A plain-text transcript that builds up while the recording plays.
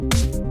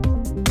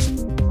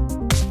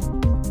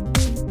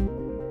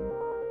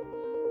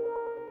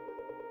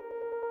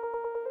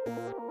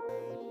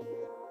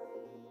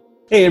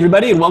Hey,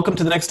 everybody, and welcome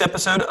to the next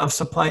episode of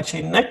Supply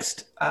Chain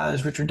Next. This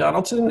is Richard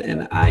Donaldson,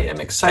 and I am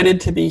excited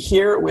to be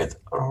here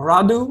with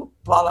Radu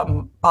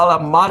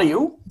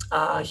Palamariu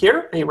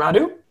here. Hey,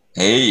 Radu.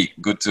 Hey,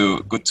 good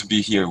to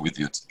be here with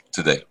you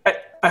today.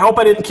 I hope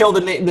I didn't kill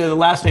the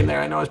last name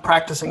there. I know I was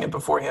practicing it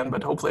beforehand,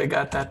 but hopefully I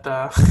got that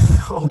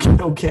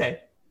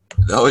okay.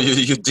 No,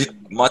 you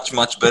did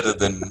much better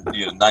than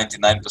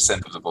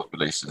 99% of the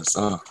population.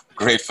 So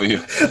great for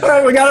you. All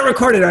right, we got it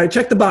recorded. All right,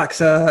 check the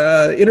box.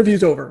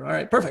 Interview's over. All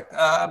right, perfect.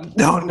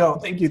 No,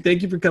 thank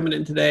you for coming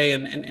in today.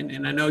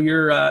 And I know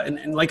you're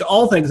and like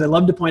all things, I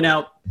love to point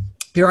out.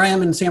 Here I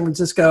am in San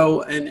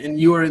Francisco, and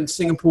you are in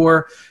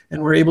Singapore, and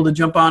we're able to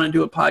jump on and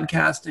do a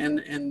podcast,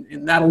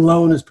 and that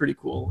alone is pretty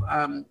cool.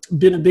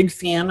 Been a big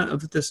fan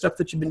of the stuff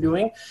that you've been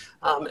doing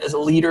as a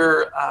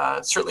leader,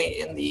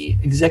 certainly in the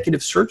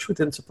executive search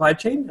within supply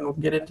chain, and we'll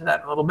get into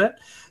that in a little bit.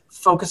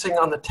 Focusing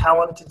on the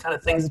talent and kind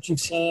of things that you've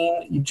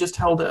seen. You just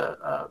held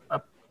a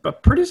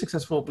very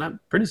successful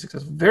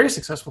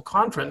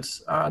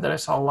conference that I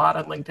saw a lot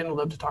on LinkedIn. We'd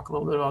love to talk a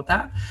little bit about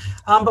that.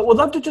 But we'd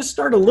love to just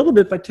start a little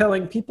bit by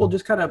telling people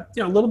just kind of,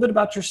 a little bit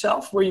about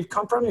yourself, where you've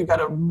come from. You've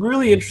got a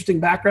really interesting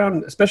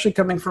background, especially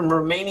coming from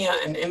Romania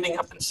and ending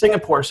up in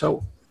Singapore.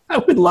 So I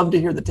would love to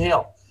hear the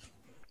tale.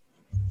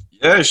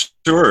 Yeah,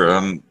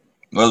 sure.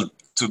 Well,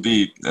 to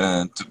be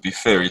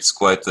fair, it's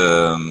quite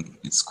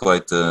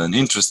an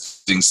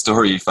interesting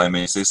story, if I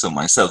may say so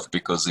myself,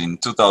 because in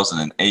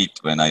 2008,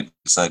 when I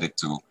decided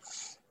to,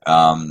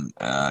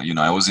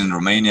 I was in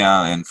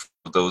Romania, and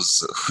for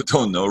those who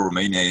don't know,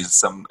 Romania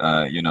is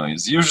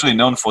is usually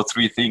known for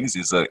three things.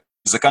 It's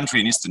a country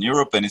in Eastern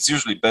Europe, and it's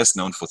usually best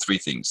known for three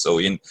things. So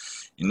in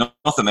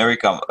North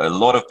America, a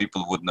lot of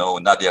people would know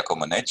Nadia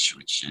Comaneci,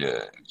 which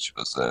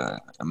was an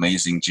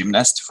amazing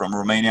gymnast from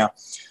Romania.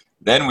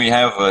 Then we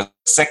have a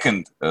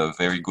second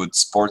very good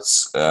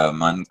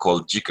sportsman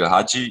called Gică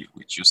Hagi,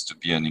 which used to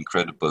be an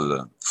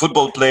incredible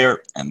football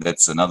player, and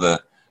that's another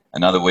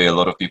way a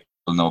lot of people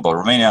know about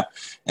Romania.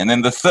 And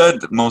then the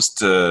third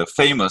most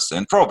famous,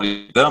 and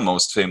probably the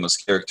most famous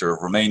character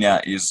of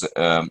Romania, is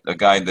a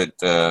guy that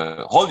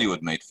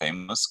Hollywood made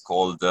famous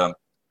called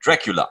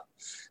Dracula.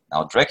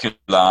 Now,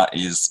 Dracula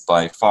is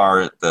by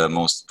far the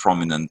most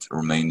prominent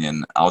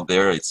Romanian out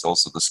there. It's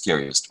also the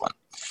scariest one.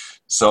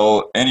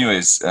 So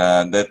anyways,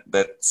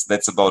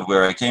 that's about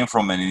where I came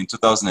from. And in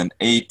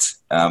 2008,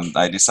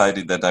 I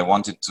decided that I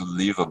wanted to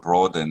live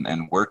abroad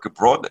and work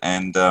abroad.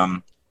 And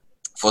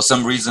for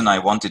some reason, I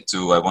wanted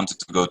to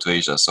go to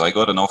Asia. So I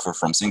got an offer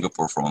from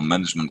Singapore from a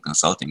management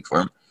consulting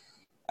firm.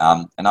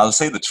 And I'll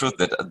say the truth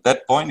that at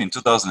that point in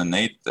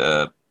 2008,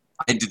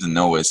 I didn't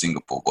know where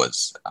Singapore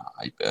was.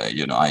 I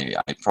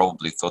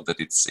probably thought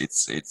that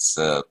it's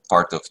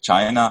part of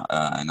China,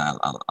 and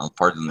I'll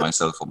pardon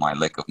myself for my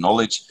lack of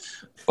knowledge.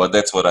 But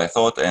that's what I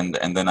thought, and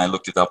then I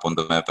looked it up on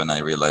the map, and I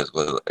realized,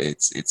 well,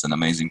 it's an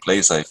amazing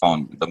place. I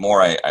found the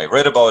more I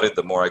read about it,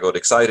 the more I got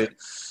excited.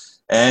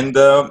 And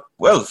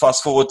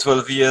fast forward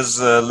 12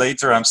 years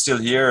later, I'm still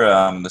here.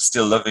 I'm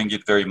still loving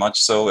it very much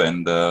so.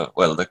 And the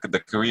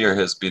career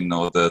has been,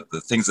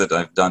 the things that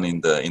I've done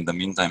in the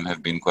meantime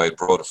have been quite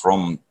broad,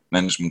 from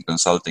management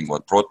consulting,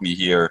 what brought me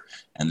here,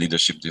 and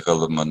leadership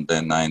development.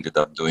 Then I ended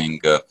up doing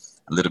a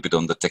little bit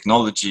on the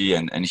technology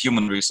and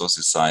human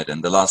resources side.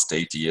 And the last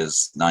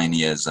 9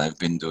 years, I've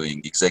been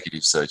doing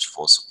executive search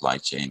for supply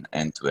chain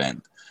end to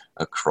end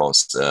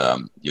across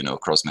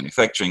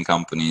manufacturing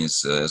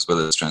companies, as well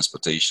as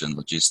transportation,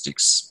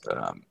 logistics,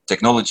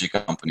 technology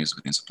companies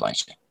within supply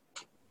chain.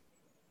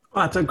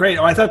 Well, that's great.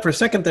 I thought for a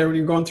second there when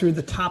you were going through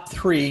the top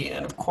three,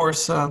 and of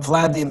course,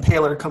 Vlad the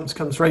Impaler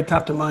comes right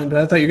top to mind. But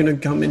I thought you were going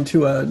to come into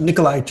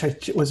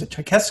Nicolae. Was it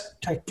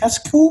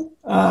Ceausescu?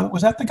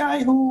 Was that the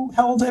guy who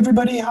held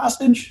everybody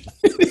hostage?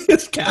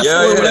 His castle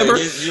or whatever.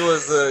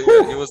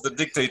 He was the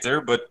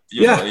dictator, but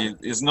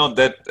he's not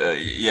that.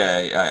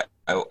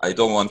 I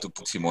don't want to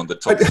put him on the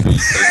top three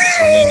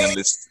Romanian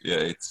list. Yeah,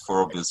 it's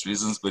for obvious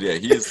reasons. But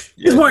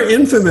he's more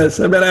infamous.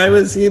 I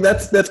mean,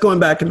 that's going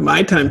back into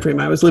my time frame.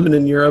 I was living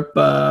in Europe.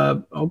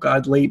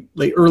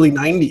 Late early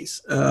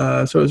 '90s.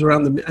 So it was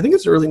around I think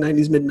it's early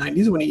 '90s, mid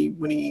 '90s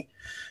when he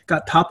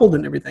got toppled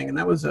and everything, and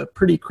that was a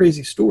pretty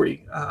crazy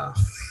story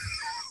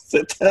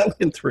that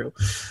went through.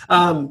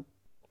 Well,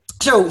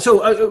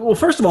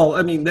 first of all,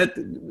 I mean, that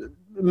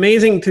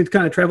amazing to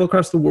kind of travel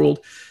across the world,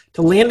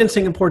 to land in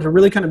Singapore, to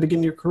really kind of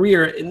begin your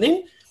career. And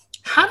then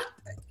how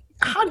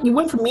you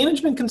went from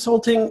management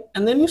consulting,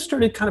 and then you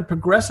started kind of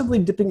progressively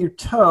dipping your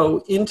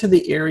toe into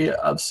the area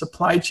of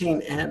supply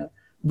chain and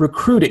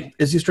recruiting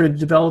as you started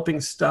developing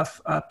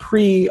stuff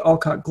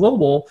pre-Alcott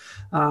Global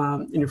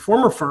in your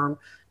former firm.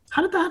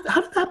 How did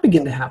that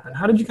begin to happen?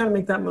 How did you kind of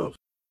make that move?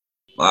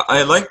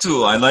 I like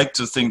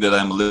to think that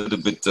I'm a little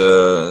bit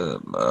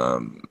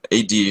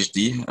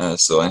ADHD,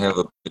 so I have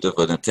a bit of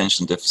an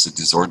attention deficit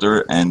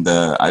disorder, and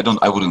I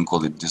wouldn't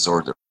call it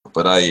disorder,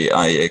 but I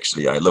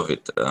love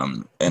it,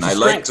 and I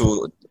like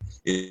to.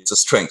 It's a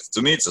strength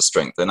to me. It's a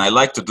strength, and I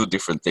like to do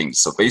different things.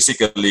 So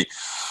basically,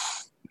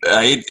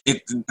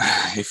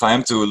 if I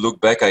am to look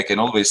back, I can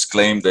always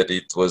claim that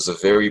it was a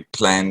very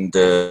planned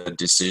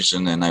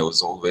decision, and I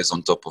was always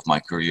on top of my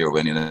career.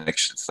 When in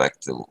actual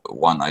fact,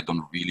 one, I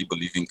don't really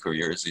believe in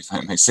careers, if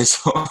I may say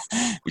so,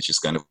 which is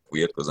kind of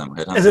weird because I'm a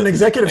headhunter. As an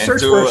executive And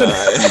search two,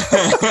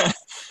 person.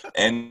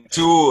 and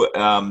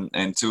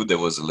two, there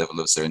was a level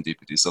of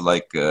serendipity. So,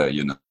 like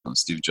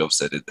Steve Jobs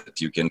said it,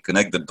 that you can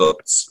connect the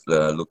dots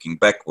looking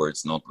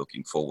backwards, not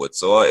looking forward.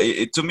 So,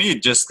 to me,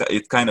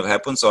 it kind of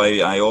happened. So,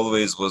 I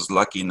always was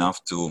lucky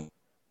enough to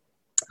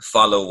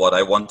follow what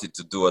I wanted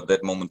to do at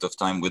that moment of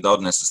time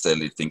without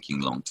necessarily thinking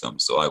long term.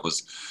 So I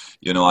was,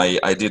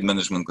 I did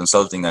management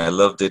consulting. I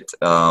loved it,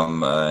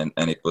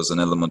 and it was an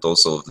element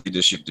also of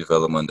leadership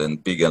development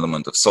and big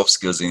element of soft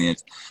skills in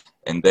it.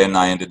 And then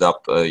I ended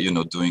up,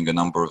 doing a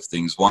number of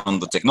things. One on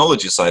the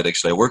technology side,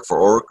 actually, I worked for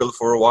Oracle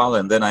for a while,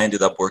 and then I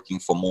ended up working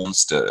for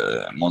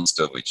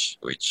Monster,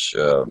 which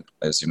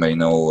as you may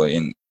know,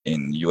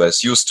 in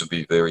US used to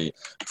be very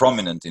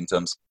prominent in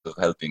terms of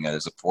helping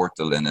as a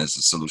portal and as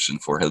a solution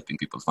for helping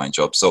people find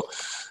jobs. So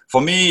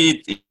for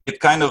me, it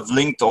kind of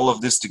linked all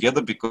of this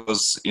together,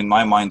 because in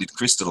my mind, it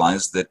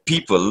crystallized that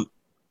people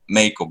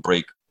make or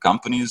break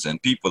companies,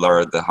 and people are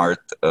at the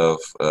heart of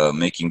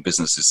making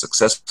businesses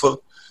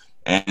successful.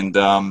 And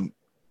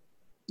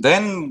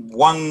then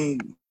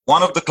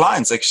one of the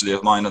clients actually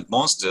of mine at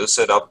Monster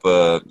set up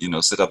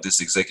this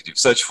executive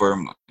search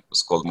firm. It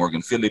was called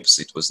Morgan Phillips.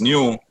 It was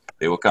new.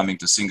 They were coming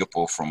to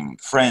Singapore from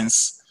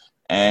France,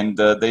 and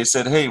they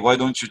said, "Hey, why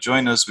don't you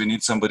join us? We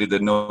need somebody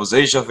that knows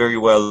Asia very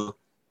well,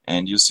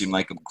 and you seem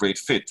like a great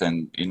fit."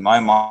 And in my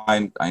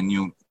mind, I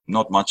knew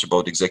not much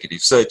about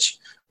executive search,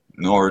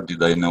 nor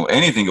did I know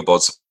anything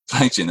about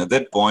supply chain at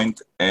that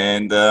point.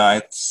 And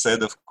I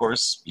said, of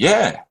course,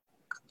 yeah,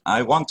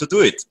 I want to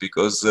do it,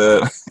 because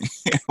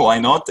why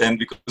not? And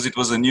because it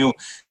was a new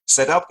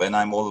setup, and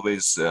I'm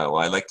always,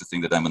 I like to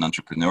think that I'm an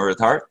entrepreneur at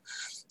heart.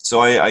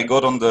 So I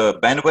got on the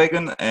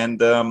bandwagon,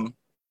 and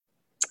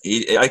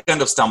I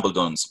kind of stumbled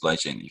on supply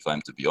chain, if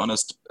I'm to be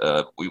honest.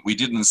 We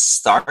didn't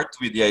start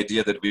with the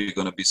idea that we were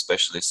going to be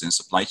specialists in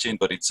supply chain,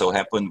 but it so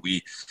happened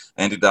we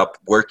ended up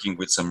working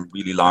with some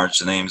really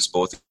large names,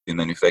 both in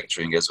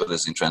manufacturing as well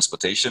as in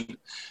transportation.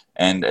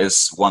 And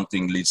as one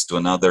thing leads to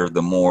another,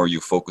 the more you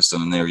focus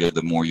on an area,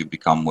 the more you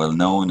become well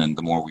known, and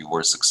the more we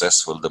were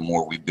successful, the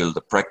more we build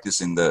a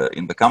practice in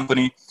the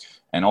company.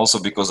 And also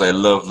because I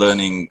love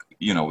learning,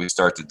 we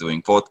started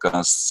doing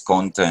podcasts,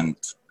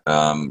 content,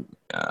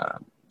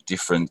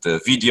 different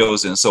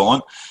videos, and so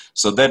on.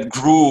 So that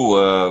grew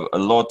a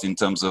lot in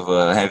terms of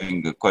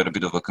having quite a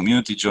bit of a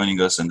community joining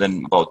us. And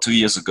then about 2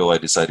 years ago, I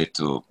decided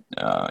to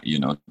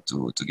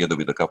together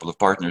with a couple of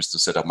partners, to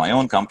set up my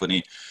own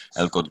company,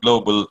 Alcott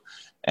Global.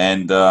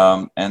 And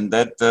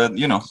that,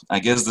 I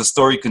guess the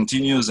story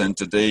continues. And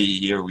today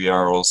here we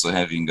are also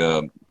having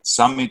a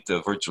summit,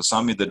 a virtual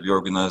summit that we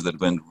organized that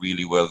went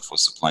really well for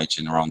supply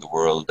chain around the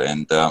world.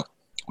 And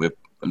we're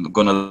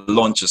going to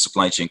launch a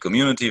supply chain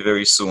community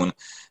very soon.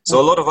 So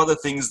a lot of other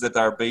things that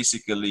are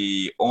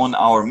basically on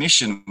our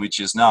mission, which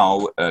is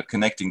now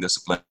connecting the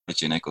supply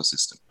chain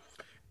ecosystem.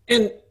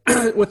 And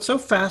what's so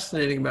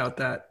fascinating about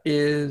that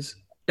is,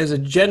 as a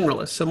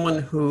generalist, someone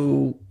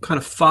who kind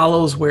of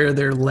follows where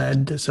they're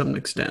led to some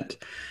extent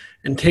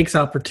and takes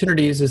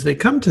opportunities as they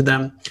come to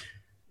them,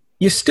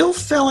 you still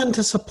fell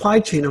into supply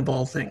chain of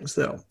all things,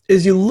 though.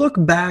 As you look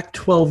back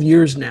 12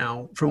 years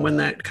now from when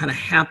that kind of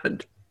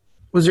happened,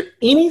 was there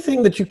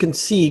anything that you can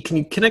see? Can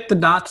you connect the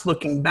dots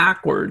looking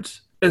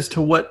backwards as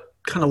to what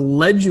kind of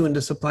led you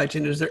into supply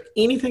chain? Is there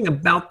anything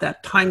about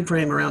that time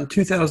frame around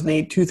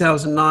 2008,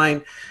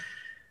 2009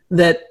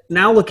 that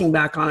now looking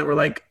back on it, we're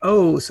like,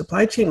 oh,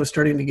 supply chain was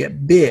starting to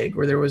get big,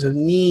 or there was a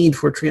need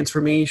for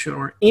transformation,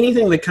 or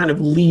anything that kind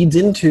of leads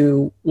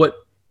into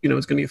what, is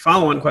going to be a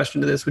follow-on question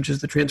to this, which is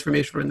the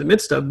transformation we're in the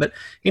midst of. But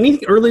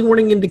any early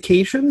warning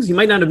indications? You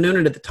might not have known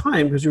it at the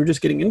time because you were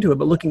just getting into it,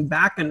 but looking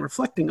back and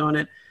reflecting on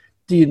it,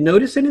 do you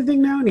notice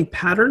anything now? Any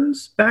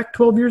patterns back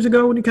 12 years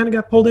ago when you kind of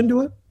got pulled into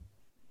it?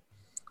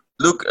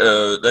 Look,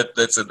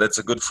 that's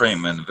a good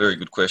frame and a very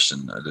good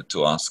question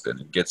to ask,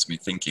 and it gets me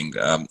thinking.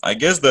 I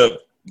guess the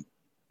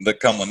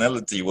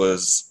commonality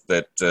was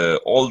that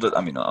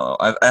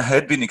I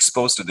had been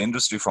exposed to the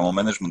industry from a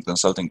management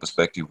consulting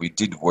perspective. We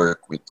did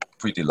work with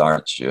pretty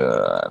large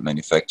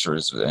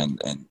manufacturers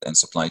and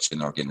supply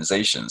chain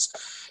organizations.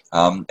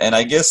 And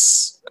I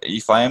guess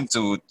if I am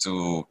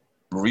to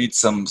read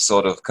some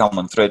sort of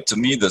common thread, to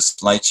me, the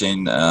supply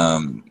chain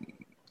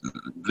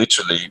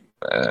literally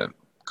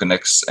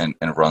connects and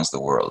runs the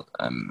world.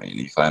 I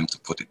mean, if I am to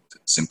put it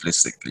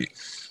simplistically.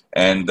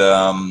 And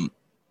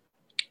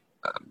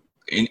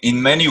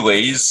in many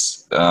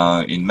ways,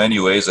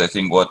 I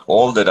think what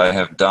all that I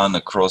have done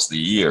across the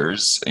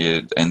years,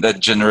 and that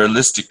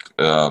generalistic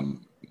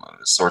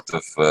sort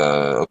of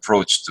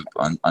approach to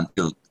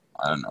until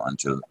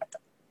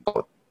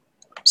about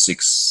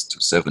 6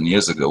 to 7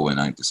 years ago, when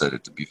I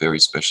decided to be very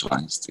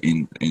specialized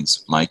in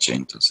supply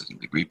chain to a certain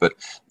degree, but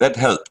that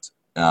helped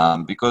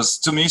because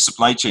to me,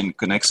 supply chain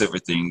connects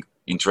everything.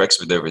 interacts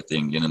with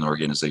everything in an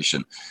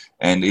organization.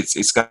 And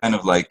it's kind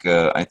of like,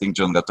 I think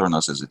John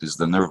Gatorna says it is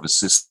the nervous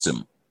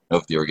system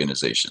of the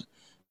organization.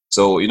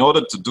 So in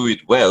order to do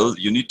it well,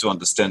 you need to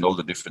understand all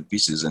the different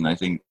pieces. And I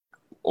think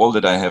all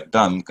that I have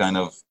done kind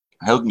of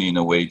helped me in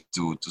a way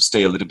to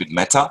stay a little bit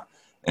meta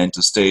and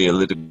to stay a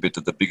little bit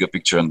at the bigger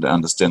picture and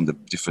understand the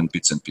different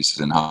bits and pieces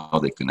and how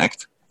they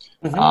connect.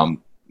 Mm-hmm.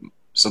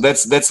 So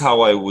that's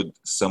how I would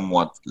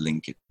somewhat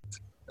link it.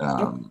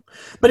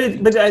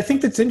 But I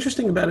think that's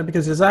interesting about it,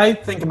 because as I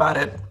think about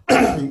it,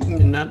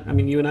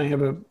 you and I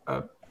have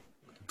a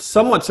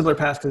somewhat similar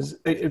past, because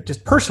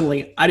just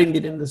personally, I didn't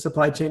get into the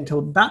supply chain until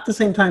about the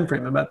same time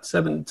frame, about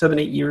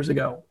 8 years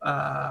ago,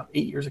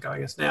 8 years ago, I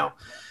guess now.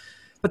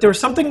 But there was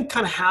something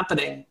kind of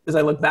happening as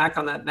I look back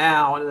on that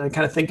now, and I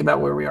kind of think about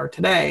where we are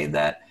today,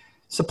 that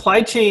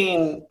supply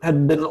chain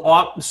had been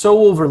so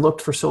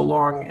overlooked for so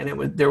long,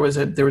 and there was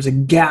a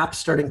gap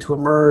starting to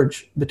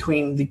emerge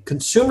between the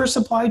consumer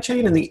supply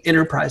chain and the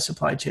enterprise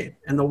supply chain.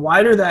 And the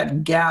wider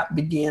that gap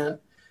began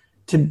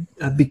to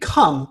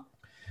become,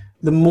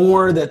 the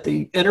more that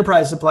the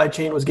enterprise supply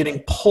chain was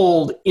getting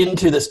pulled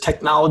into this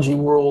technology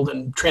world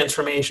and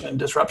transformation and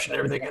disruption and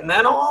everything. And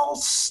that all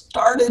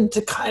started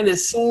to kind of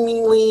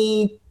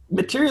seemingly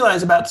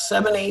materialize about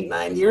 7, 8,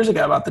 9 years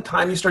ago, about the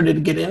time you started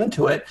to get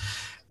into it.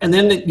 And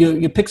then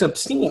it picks up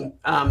steam.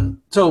 It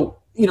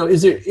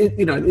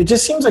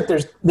just seems like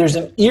there's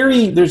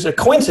a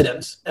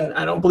coincidence, and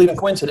I don't believe in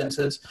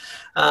coincidences,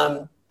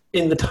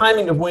 in the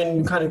timing of when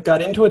you kind of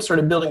got into it,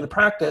 started building the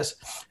practice,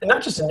 and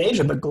not just in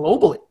Asia, but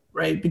globally,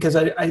 right? Because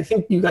I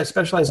think you guys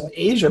specialize in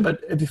Asia, but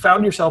if you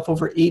found yourself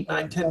over 8,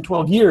 9, 10,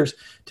 12 years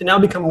to now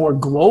become more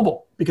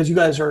global, because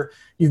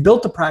you've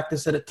built the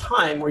practice at a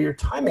time where your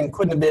timing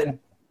couldn't have been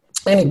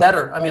any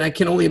better. I mean, I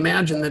can only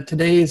imagine that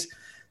today's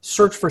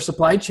search for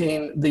supply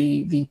chain,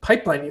 the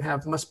pipeline you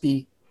have must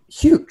be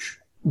huge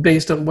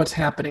based on what's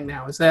happening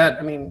now. Is that,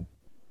 I mean,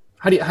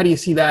 how do you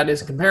see that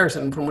as a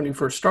comparison from when you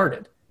first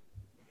started?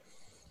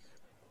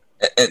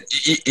 A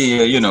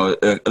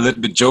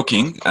little bit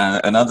joking.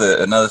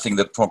 Another thing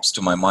that pops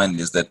to my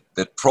mind is that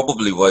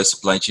probably why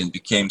supply chain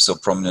became so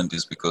prominent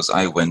is because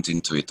I went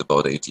into it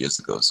about 8 years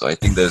ago. So I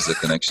think there's a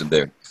connection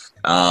there.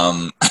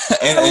 And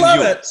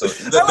you, it. So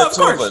the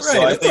two of us. Right,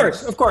 so I of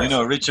think, course.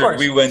 Richard,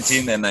 we went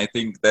in, and I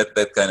think that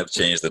kind of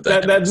changed the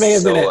dynamics. That may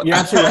have been it. You're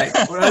absolutely right.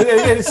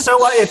 It's so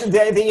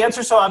the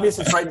answer's so obvious.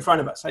 It's right in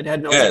front of us. I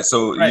had no idea.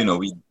 So right.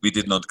 we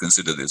did not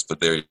consider this, but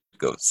there you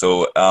go.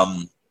 So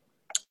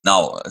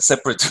now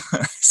separate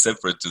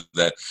to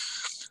that,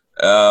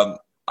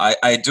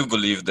 I do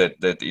believe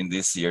that in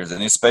these years,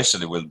 and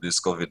especially with this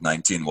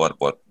COVID-19,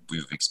 what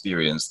we've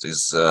experienced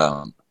is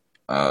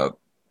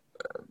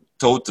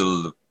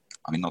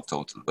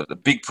but a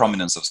big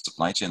prominence of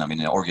supply chain. I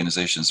mean,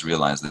 organizations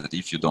realize that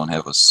if you don't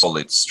have a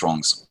solid,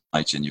 strong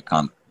supply chain, you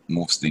can't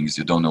move things.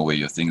 You don't know where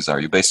your things are.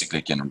 You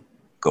basically can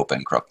go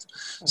bankrupt.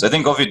 So I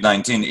think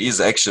COVID-19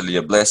 is actually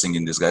a blessing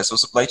in disguise for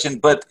supply chain,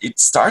 but it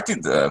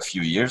started a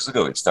few years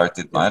ago. It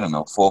started, I don't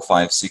know, 4,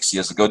 5, 6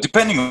 years ago,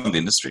 depending on the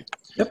industry.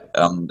 Yep.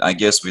 I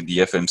guess with the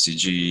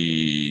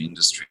FMCG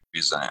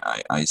industries,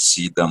 I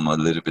see them a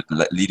little bit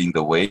leading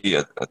the way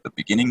at the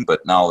beginning,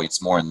 but now it's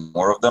more and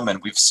more of them.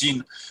 And we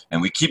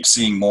keep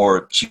seeing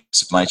more chief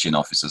supply chain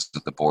officers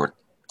at the board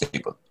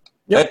table.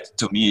 Yep. That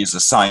to me is a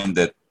sign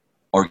that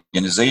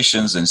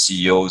organizations and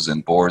CEOs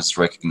and boards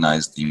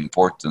recognize the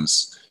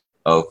importance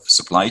of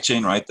supply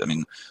chain, right? I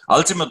mean,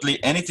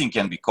 ultimately anything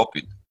can be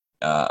copied.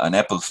 An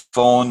Apple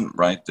phone,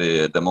 right?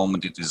 The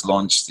moment it is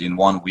launched in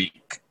 1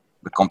 week,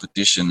 the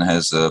competition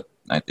has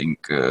I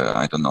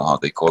don't know how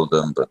they call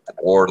them, but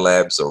war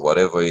labs or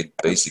whatever. It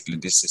basically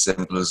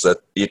disassembles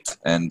it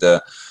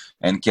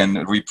and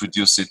can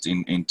reproduce it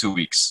in 2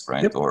 weeks,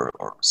 right? Yep.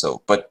 Or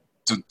so. But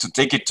to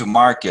take it to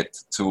market,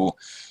 to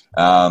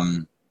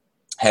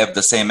have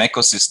the same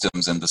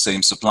ecosystems and the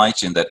same supply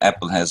chain that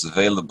Apple has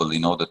available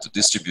in order to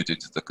distribute it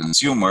to the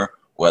consumer,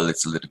 well,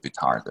 it's a little bit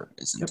harder,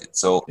 isn't it?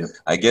 So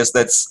I guess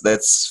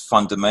that's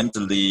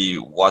fundamentally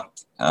what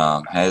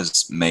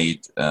has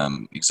made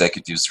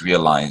executives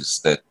realize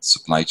that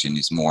supply chain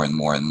is more and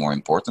more and more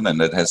important, and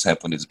that has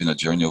happened. It's been a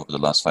journey over the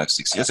last 5,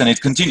 6 years, and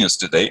it continues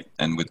today.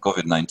 And with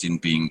COVID-19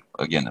 being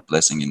again a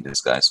blessing in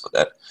disguise for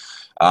that.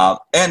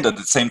 And at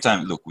the same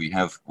time, look, we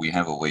have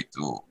a way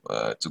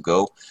to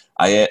go.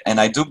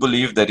 I do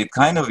believe that it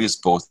kind of is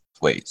both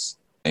ways,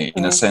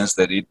 in a sense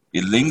that it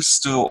links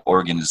to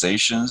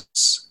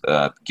organizations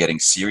getting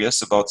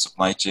serious about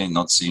supply chain,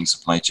 not seeing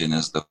supply chain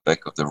as the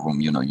back of the room.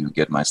 You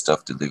get my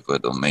stuff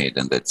delivered or made,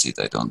 and that's it.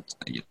 I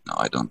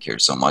don't care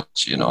so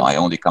much. I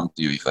only come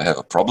to you if I have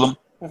a problem.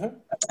 Mm-hmm.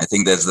 I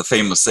think that's the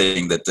famous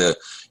saying that the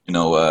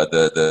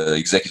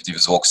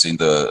executives walks in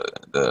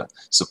the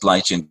supply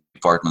chain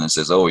department and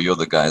says, "Oh, you're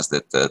the guys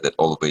that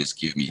always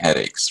give me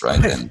headaches,"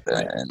 right?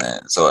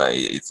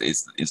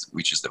 It's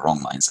which is the wrong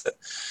mindset.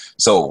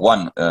 So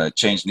one,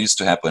 change needs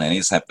to happen, and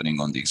is happening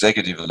on the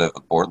executive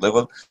level, board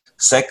level.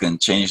 Second,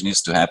 change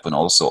needs to happen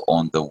also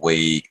on the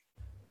way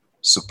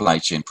supply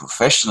chain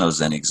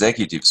professionals and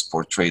executives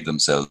portray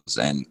themselves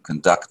and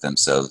conduct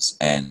themselves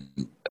and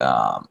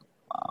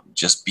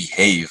just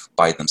behave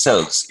by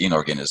themselves in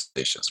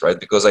organizations, right?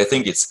 Because I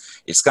think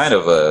it's kind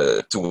of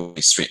a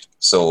two-way street.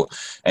 So,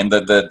 and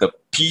the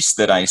piece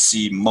that I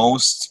see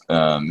most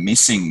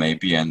missing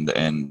maybe,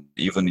 and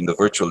even in the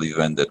virtual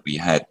event that we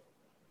had,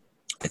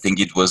 I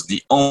think it was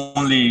the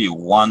only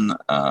one.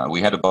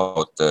 We had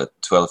about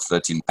 12,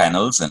 13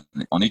 panels, and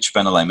on each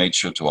panel, I made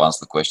sure to ask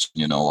the question,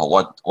 you know,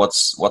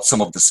 what's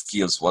some of the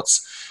skills?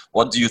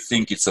 What do you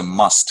think it's a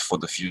must for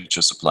the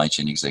future supply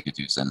chain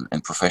executives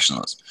and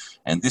professionals?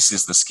 And this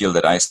is the skill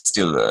that I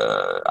still,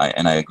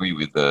 I agree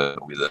with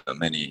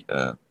many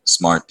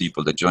smart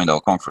people that joined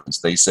our conference.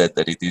 They said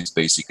that it is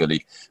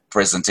basically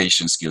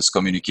presentation skills,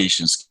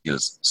 communication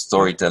skills,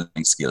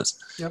 storytelling skills.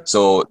 Yep.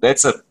 So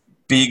that's a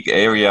big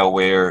area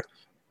where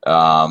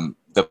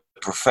the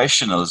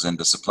professionals and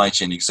the supply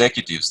chain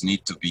executives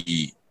need to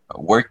be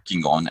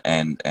working on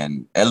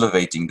and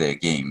elevating their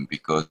game,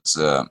 because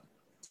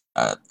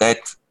that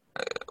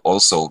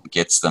also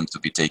gets them to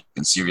be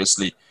taken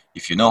seriously.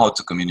 If you know how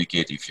to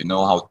communicate, if you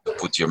know how to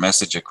put your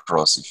message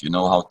across, if you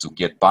know how to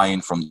get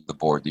buy-in from the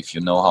board, if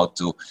you know how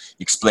to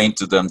explain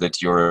to them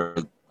that you're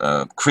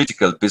a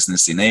critical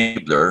business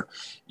enabler,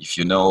 if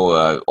you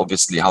know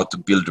obviously how to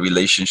build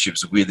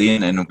relationships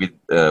within and with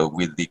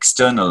the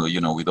external,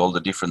 you know, with all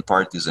the different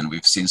parties, and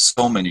we've seen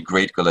so many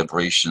great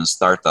collaborations,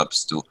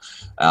 startups to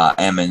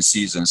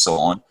MNCs and so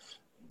on,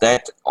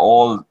 that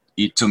all,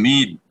 it, to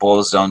me,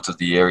 boils down to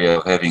the area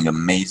of having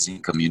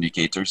amazing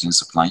communicators in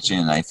supply chain,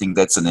 and I think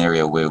that's an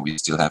area where we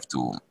still have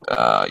to,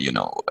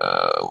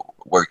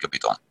 work a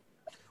bit on.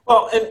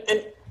 Well,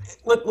 and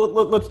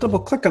let's double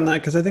click on that,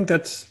 because I think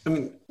that's, I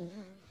mean,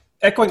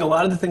 echoing a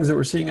lot of the things that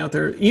we're seeing out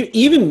there.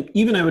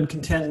 Even I would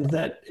contend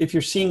that if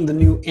you're seeing the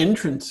new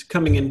entrants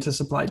coming into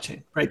supply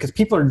chain, right? Because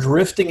people are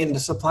drifting into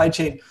supply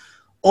chain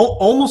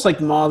almost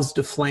like moths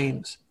to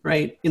flames,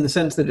 right? In the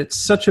sense that it's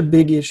such a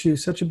big issue,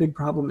 such a big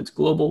problem. It's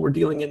global. We're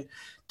dealing in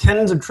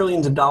tens of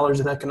trillions of dollars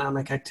of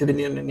economic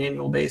activity on an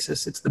annual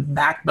basis. It's the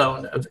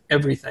backbone of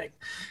everything.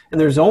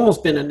 And there's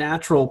almost been a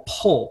natural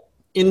pull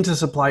into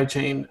supply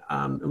chain.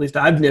 At least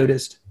I've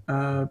noticed,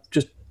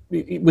 just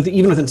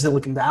even within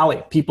Silicon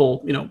Valley,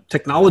 people, you know,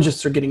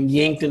 technologists are getting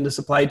yanked into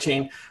supply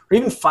chain or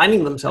even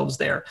finding themselves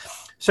there.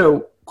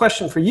 So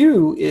question for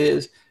you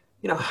is,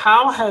 you know,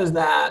 how has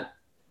that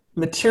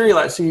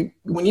materialized? So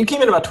when you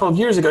came in about 12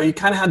 years ago, you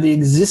kind of had the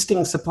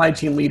existing supply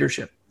chain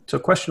leadership. So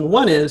question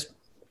one is,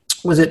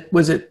 was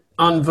it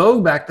on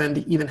vogue back then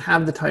to even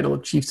have the title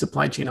of Chief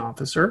Supply Chain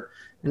Officer?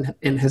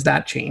 And has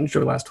that changed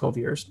over the last 12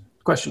 years?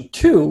 Question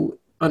two,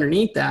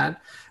 underneath that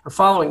or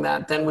following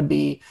that, then would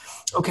be,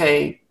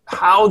 okay,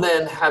 how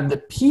then have the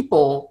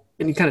people,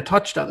 and you kind of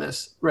touched on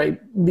this, right,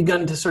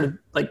 begun to sort of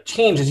like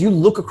change as you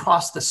look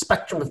across the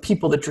spectrum of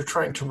people that you're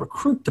trying to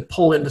recruit to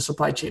pull into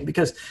supply chain?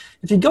 Because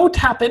if you go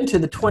tap into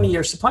the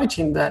 20-year supply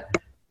chain, that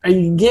are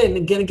you going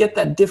to get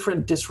that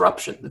different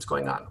disruption that's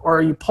going on? Or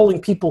are you pulling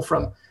people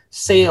from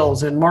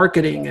sales and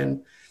marketing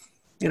and,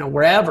 you know,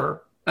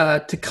 wherever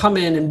to come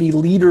in and be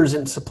leaders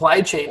in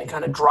supply chain and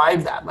kind of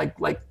drive that?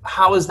 Like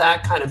how is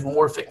that kind of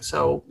morphing?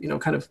 So, you know,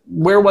 kind of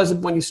where was it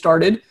when you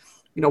started?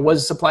 You know,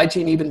 was supply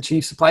chain even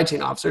chief supply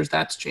chain officers?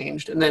 That's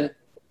changed. And then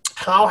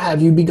how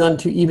have you begun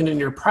to, even in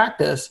your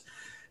practice,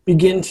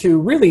 begin to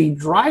really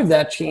drive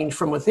that change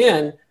from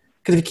within?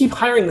 Because if you keep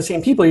hiring the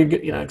same people,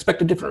 you know,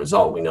 expect a different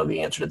result. We know the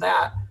answer to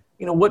that.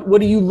 You know,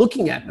 what are you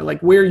looking at? Like,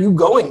 where are you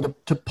going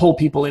to pull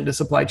people into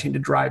supply chain to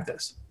drive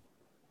this?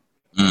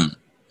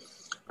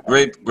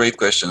 Great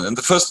question. And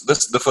the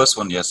first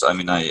one, yes. I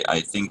mean,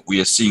 I think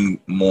we are seeing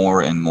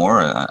more and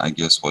more. I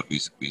guess what we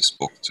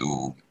spoke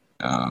to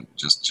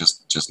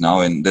just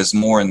now, and there's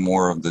more and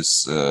more of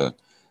this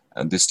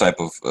this type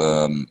of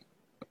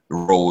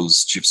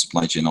roles, chief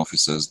supply chain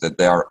officers, that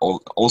they are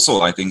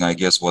also, I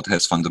guess what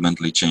has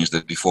fundamentally changed,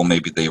 that before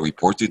maybe they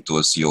reported to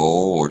a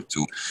COO or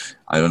to,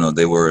 I don't know,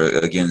 they were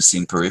again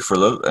seen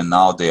peripheral, and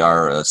now they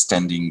are a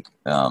standing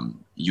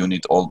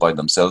unit all by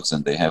themselves,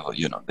 and they have,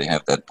 you know, they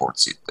have that board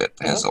seat that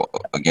has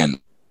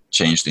again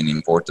changed in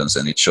importance,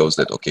 and it shows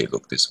that, okay,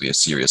 look, this we are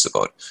serious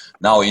about.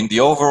 Now, in the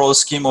overall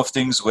scheme of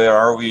things, where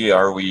are we?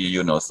 Are we,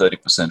 you know, 30%,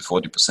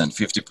 40%,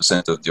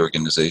 50% of the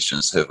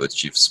organizations have a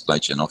chief supply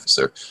chain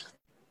officer?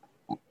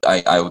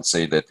 I would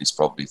say that it's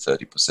probably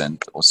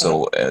 30% or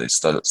so. It's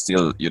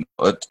still, you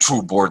know, a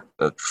true board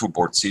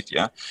seat.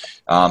 Yeah,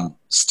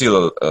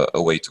 still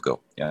a way to go.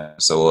 Yeah.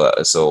 So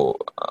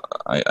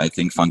I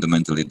think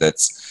fundamentally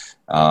that's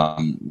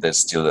there's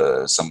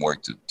still some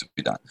work to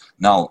be done.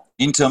 Now,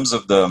 in terms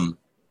of the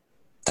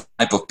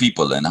type of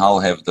people and how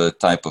have the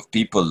type of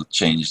people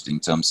changed in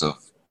terms of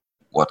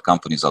what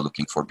companies are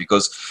looking for,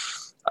 because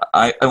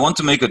I want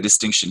to make a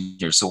distinction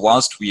here. So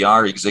whilst we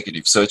are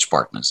executive search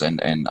partners,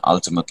 and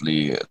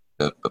ultimately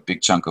a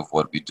big chunk of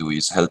what we do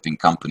is helping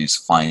companies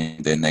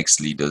find their next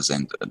leaders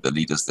and the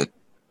leaders that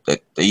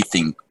they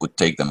think would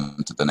take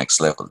them to the next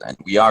level, and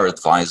we are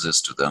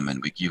advisors to them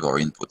and we give our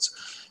inputs.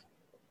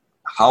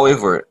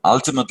 However,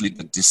 ultimately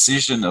the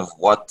decision of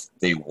what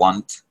they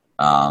want,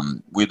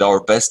 with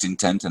our best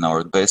intent and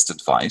our best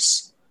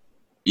advice,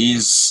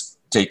 is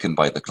taken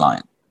by the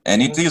client.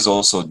 And it is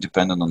also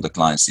dependent on the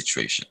client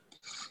situation.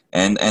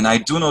 And I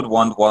do not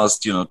want,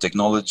 whilst,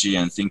 technology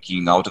and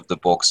thinking out of the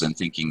box and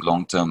thinking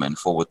long-term and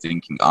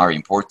forward-thinking are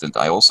important,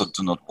 I also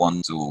do not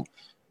want to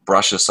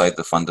brush aside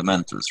the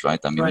fundamentals, right?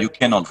 I mean, you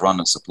cannot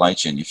run a supply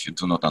chain if you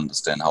do not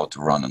understand how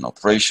to run an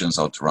operations,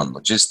 how to run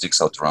logistics,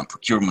 how to run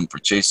procurement,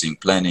 purchasing,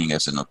 planning,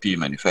 S&OP,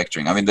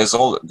 manufacturing. I mean, there's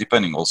all,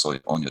 depending also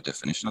on your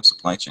definition of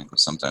supply chain,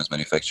 because sometimes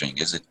manufacturing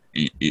is in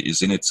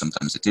it,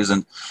 sometimes it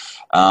isn't.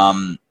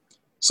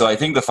 So I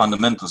think the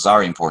fundamentals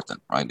are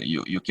important, right?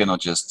 You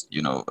cannot just,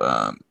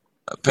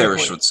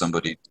 parachute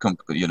somebody,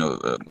 completely,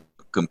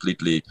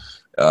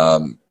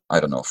 I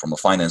don't know, from a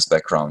finance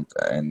background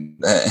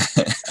and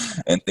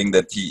and think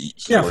that he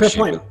or she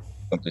will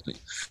completely.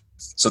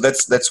 So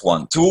that's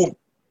one. Two,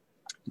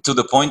 to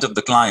the point of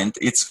the client,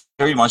 it's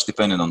very much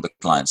dependent on the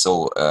client.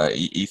 So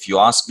if you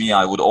ask me,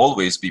 I would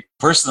always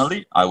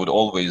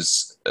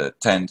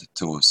tend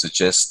to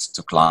suggest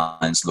to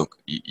clients, look,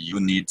 you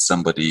need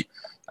somebody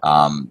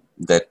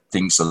that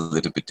thinks a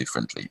little bit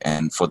differently.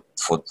 And for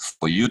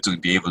you to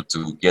be able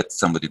to get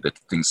somebody that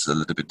thinks a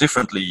little bit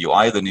differently, you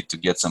either need to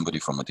get somebody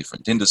from a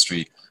different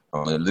industry,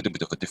 from a little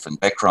bit of a different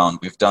background.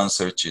 We've done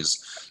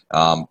searches,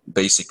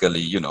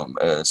 basically,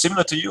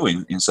 similar to you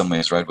in some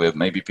ways, right? Where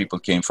maybe people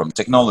came from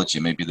technology,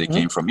 maybe they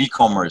came from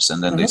e-commerce,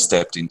 and then they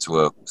stepped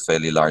into a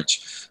fairly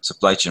large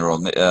supply chain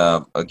role.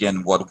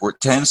 Again, what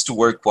tends to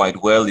work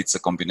quite well, it's a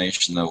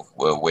combination of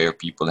where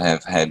people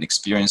have had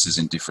experiences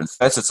in different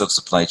facets of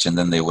supply chain,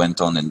 then they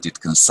went on and did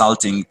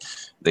consulting.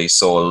 They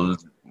saw a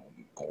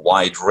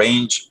wide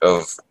range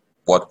of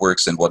what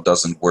works and what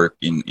doesn't work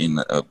in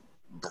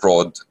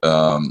broad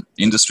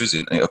industries,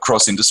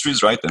 across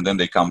industries, right? And then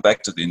they come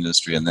back to the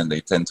industry, and then they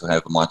tend to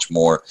have a much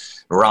more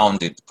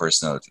rounded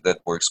personality.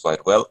 That works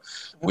quite well.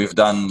 We've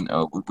done,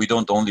 we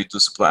don't only do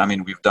supply, I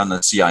mean, we've done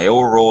a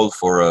CIO role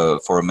for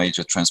a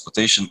major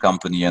transportation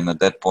company, and at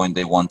that point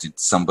they wanted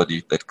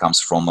somebody that comes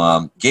from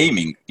a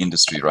gaming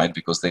industry, right?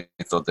 Because they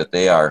thought that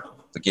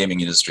the gaming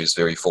industry is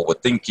very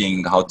forward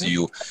thinking. How do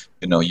you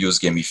use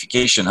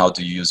gamification? How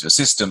do you use your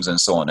systems and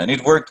so on? And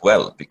it worked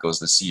well because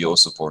the CEO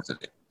supported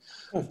it.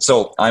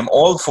 So I'm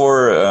all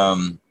for,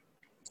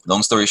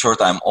 long story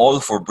short, I'm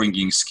all for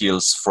bringing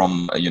skills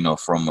from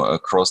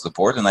across the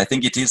board. And I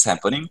think it is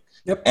happening.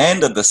 Yep.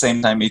 And at the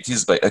same time, it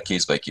is by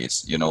case,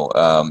 because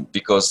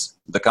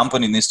the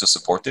company needs to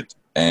support it.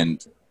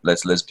 And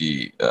let's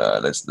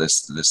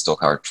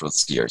talk hard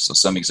truths here. So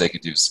some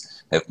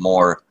executives have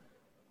more.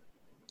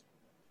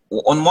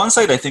 On one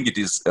side, I think it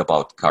is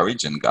about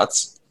courage and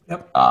guts.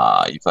 Yep.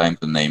 If I am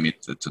to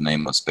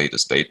name a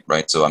spade,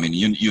 right? So I mean,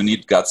 you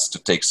need guts to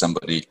take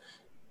somebody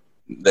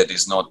that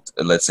is not,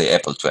 let's say,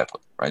 apple to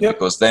apple, right? Yep.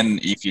 Because then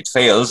if it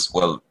fails,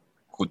 well,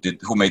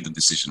 who made the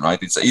decision, right?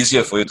 It's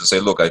easier for you to say,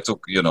 look, I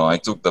took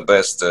the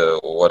best,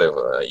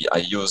 whatever. I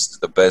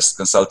used the best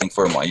consulting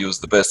firm. I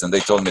used the best, and they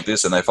told me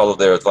this, and I followed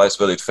their advice.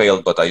 Well, it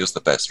failed, but I used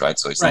the best, right?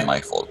 So it's not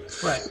my fault.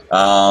 Right.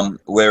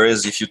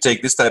 Whereas if you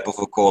take this type of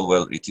a call,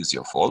 well, it is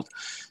your fault.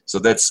 So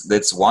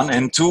that's one.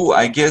 And two,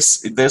 I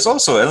guess there's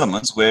also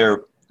elements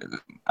where,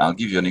 I'll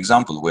give you an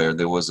example, where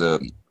there was a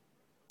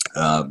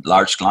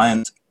large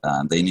client.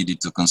 They needed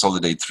to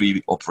consolidate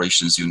 3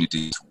 operations units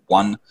into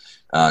one.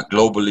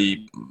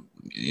 Globally,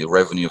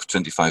 revenue of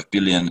 25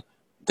 billion.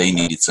 They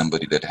needed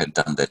somebody that had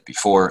done that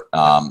before,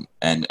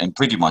 and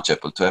pretty much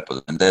apple to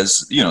apple. And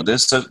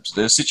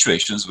there's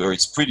situations where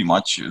it's pretty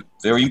much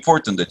very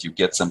important that you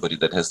get somebody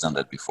that has done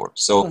that before.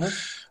 So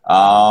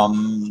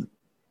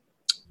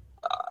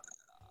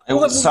I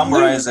would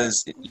summarize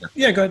as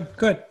go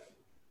ahead.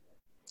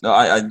 No,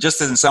 I just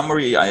in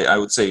summary, I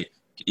would say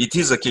it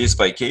is a case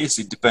by case.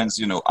 It depends.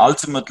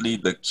 Ultimately,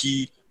 the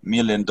key $1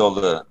 million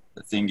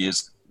thing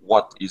is,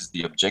 what is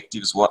the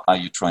objectives? What are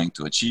you trying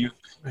to achieve?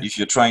 Right. If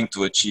you're trying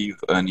to achieve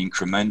an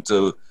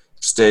incremental,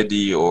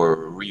 steady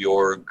or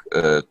reorg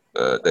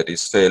that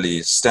is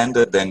fairly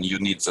standard, then you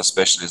need a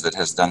specialist that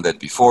has done that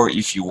before.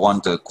 If you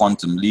want a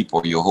quantum leap,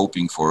 or you're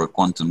hoping for a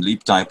quantum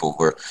leap type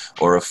or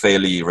a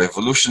fairly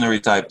revolutionary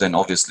type, then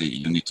obviously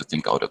you need to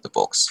think out of the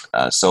box.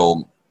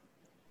 So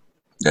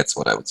that's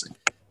what I would say.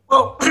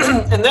 Well,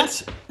 and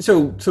that's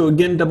so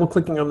again, double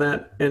clicking on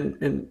that,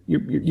 and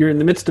you're in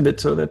the midst of it.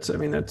 So that's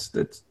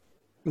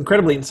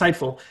incredibly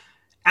insightful.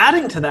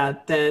 Adding to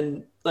that,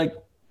 then, like,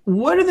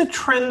 what are the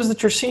trends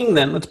that you're seeing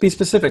then? Let's be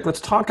specific.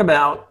 Let's talk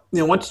about,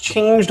 what's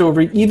changed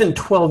over even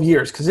 12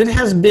 years, because it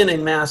has been a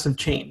massive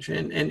change.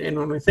 And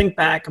when we think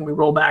back and we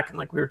roll back, and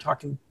like we were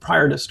talking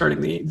prior to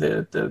starting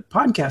the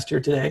podcast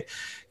here today,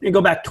 you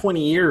go back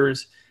 20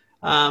 years,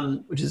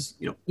 which is,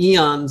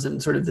 eons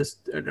and sort of this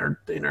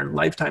in our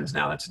lifetimes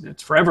now.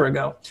 It's forever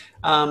ago.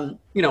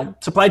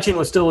 Supply chain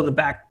was still in the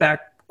back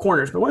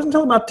corners, but it wasn't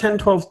until about 10,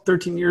 12,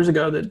 13 years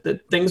ago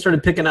that things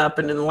started picking up.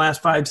 And in the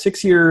last 5,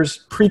 6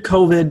 years,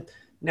 pre-COVID,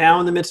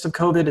 now in the midst of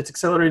COVID, it's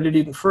accelerated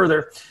even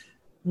further.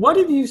 What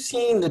have you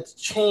seen that's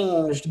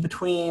changed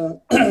between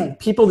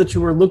people that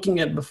you were looking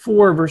at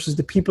before versus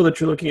the people that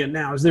you're looking at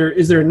now? Is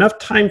there enough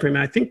time frame?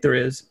 I think there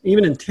is,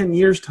 even in 10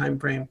 years time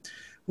frame,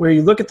 where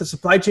you look at the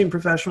supply chain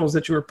professionals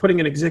that you were putting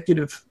in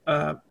executive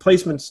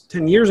placements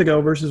 10 years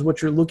ago versus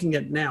what you're looking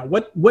at now?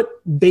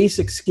 What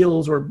basic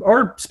skills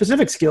or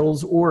specific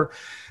skills or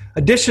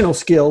additional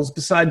skills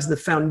besides the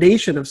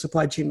foundation of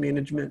supply chain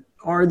management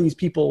are these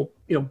people,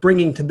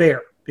 bringing to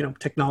bear?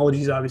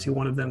 Technology is obviously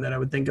one of them that I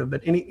would think of,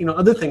 but any,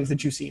 other things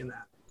that you see in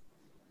that,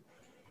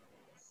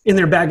 in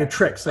their bag of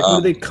tricks, like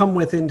what do they come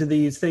with into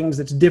these things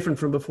that's different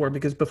from before?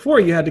 Because before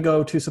you had to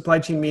go to supply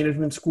chain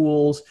management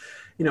schools,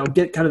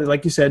 get kind of,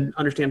 like you said,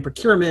 understand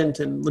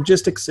procurement and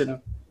logistics and,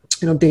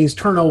 days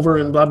turnover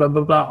and blah, blah,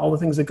 blah, blah, all the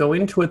things that go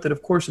into it that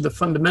of course are the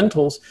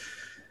fundamentals.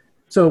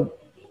 So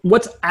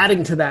what's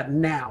adding to that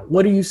now?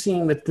 What are you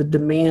seeing that the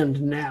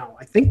demand now?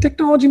 I think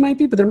technology might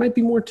be, but there might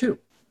be more too.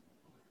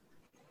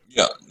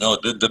 Yeah, no,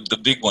 the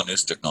big one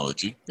is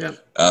technology. Yeah.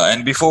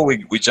 And before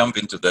we jump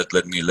into that,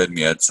 let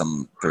me add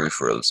some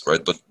peripherals,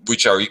 right? But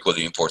which are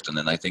equally important,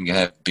 and I think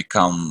have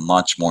become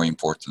much more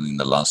important in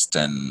the last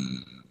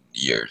 10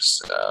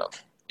 years.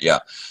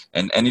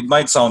 And it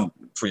might sound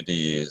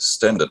pretty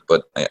standard,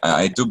 but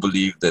I do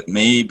believe that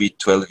maybe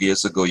 12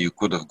 years ago you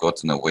could have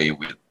gotten away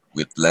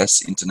with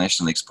less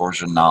international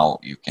exposure. Now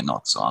you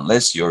cannot. So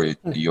unless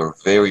you're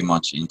very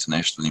much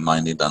internationally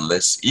minded,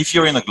 if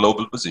you're in a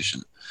global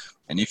position,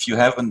 and if you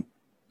haven't,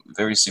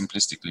 very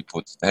simplistically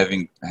put,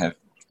 have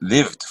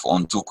lived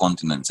on two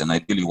continents, and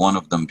ideally one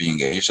of them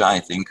being Asia, I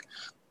think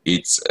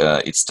it's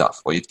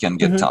tough, or it can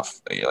get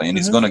tough, and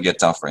it's going to get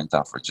tougher and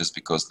tougher, just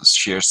because the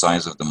sheer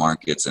size of the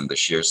markets and the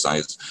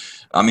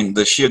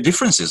sheer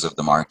differences of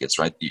the markets,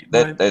 right?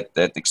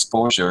 That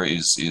exposure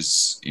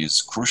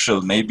is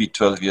crucial. Maybe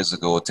 12 years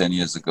ago, 10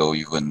 years ago,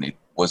 even it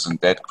wasn't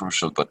that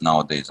crucial, but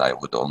nowadays I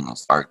would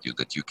almost argue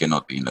that you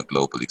cannot be in a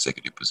global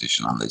executive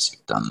position unless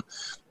you've done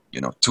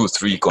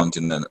 2-3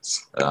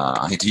 continents,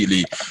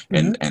 ideally,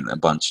 and a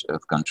bunch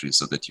of countries,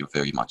 so that you're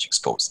very much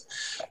exposed.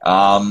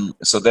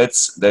 So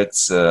that's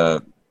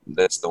the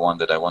one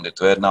that I wanted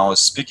to add. Now,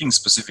 speaking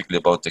specifically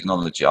about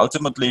technology,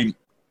 ultimately,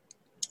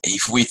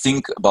 if we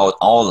think about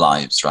our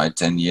lives, right,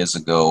 10 years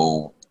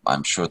ago,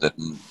 I'm sure that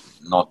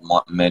not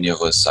many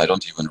of us, I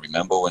don't even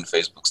remember when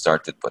Facebook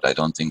started, but I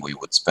don't think we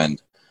would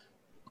spend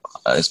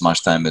as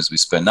much time as we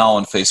spend now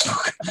on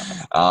Facebook,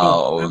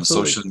 or on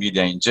social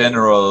media in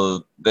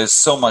general. There's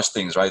so much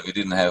things, right? We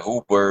didn't have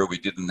Uber,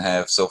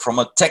 so from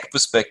a tech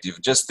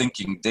perspective, just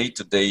thinking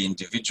day-to-day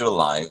individual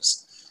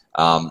lives,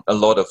 a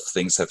lot of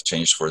things have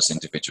changed for us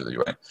individually,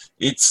 right?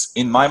 It's,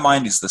 in my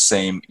mind, is the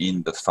same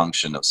in the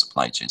function of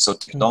supply chain. So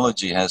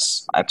technology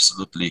has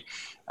absolutely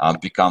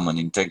become an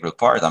integral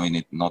part. I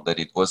mean, not that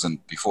it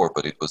wasn't before,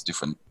 but it was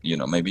different.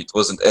 Maybe it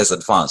wasn't as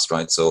advanced,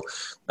 right? So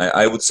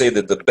I would say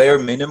that the bare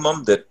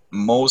minimum that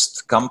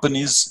most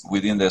companies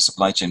within their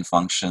supply chain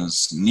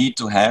functions need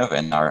to have,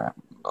 and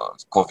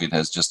COVID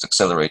has just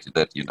accelerated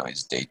that,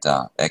 is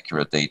data,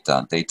 accurate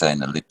data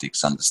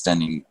analytics,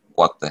 understanding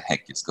what the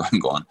heck is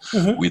going on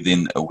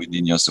within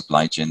your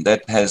supply chain.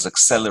 That has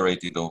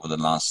accelerated over the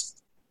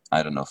last,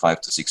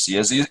 5 to 6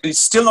 years. It's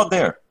still not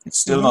there. It's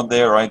still not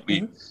there, right?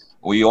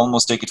 We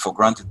almost take it for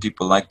granted.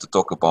 People like to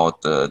talk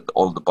about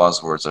all the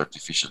buzzwords: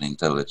 artificial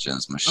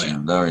intelligence,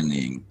 machine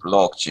learning,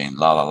 blockchain,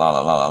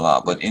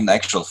 la. But in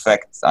actual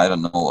fact, I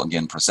don't know,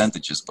 again,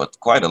 percentages, but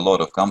quite a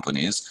lot of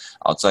companies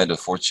outside of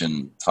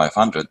Fortune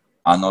 500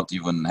 are not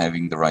even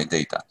having the right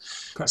data.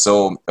 Okay.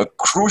 So a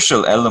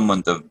crucial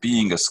element of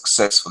being a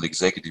successful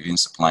executive in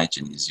supply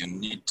chain is you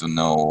need to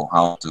know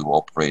how to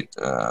operate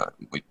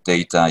with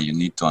data. You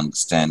need to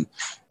understand,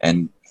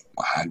 and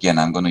again,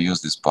 I'm going to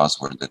use this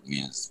buzzword that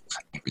means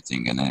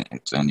everything and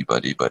to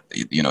anybody, but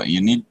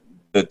you need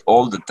that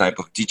all the type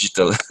of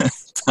digital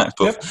type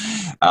of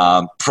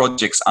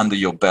projects under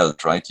your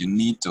belt, right? You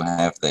need to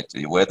have that,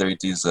 whether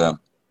it is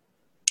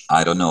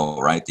I don't know,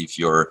 right? If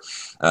you're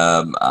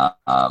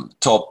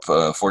top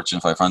Fortune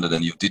 500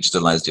 and you've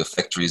digitalized your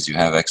factories, you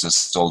have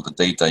access to all the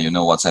data, you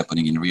know what's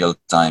happening in real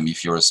time.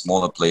 If you're a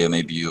smaller player,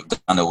 maybe you've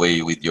done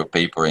away with your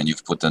paper and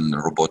you've put in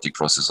robotic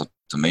process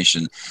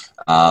automation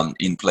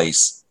in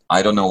place.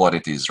 I don't know what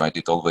it is, right?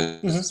 It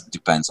always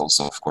depends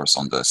also, of course,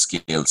 on the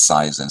scale,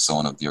 size, and so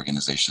on of the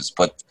organizations.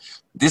 But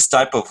this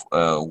type of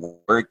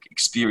work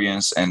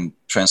experience and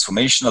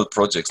transformational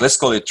projects, let's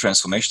call it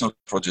transformational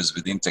projects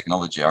within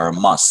technology, are a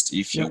must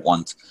if you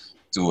want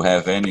to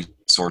have any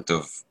sort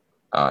of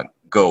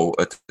go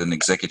at an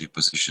executive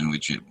position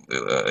which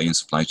in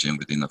supply chain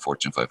within a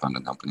Fortune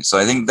 500 company. So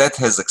I think that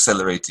has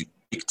accelerated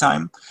big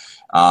time.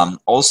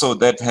 Also,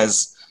 that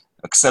has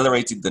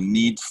accelerated the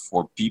need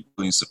for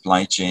people in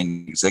supply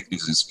chain,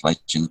 executives in supply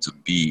chain, to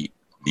be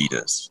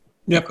leaders.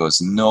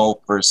 Because no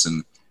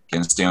person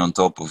can stay on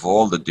top of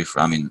all the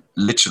different,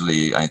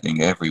 literally, I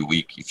think every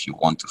week, if you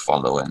want to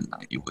follow, and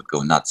you would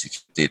go nuts if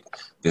you did,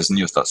 there's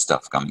new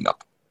stuff coming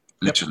up,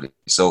 literally.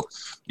 So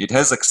it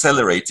has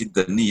accelerated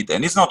the need,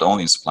 and it's not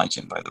only in supply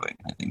chain, by the way.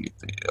 I think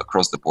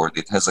across the board,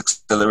 it has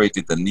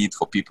accelerated the need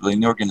for people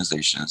in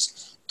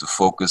organizations to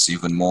focus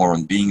even more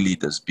on being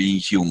leaders, being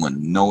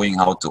human, knowing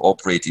how to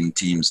operate in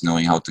teams,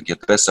 knowing how to get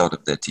the best out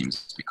of their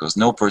teams, because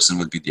no person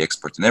will be the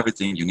expert in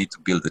everything. You need to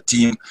build a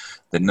team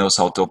that knows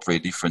how to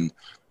operate different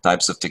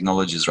types of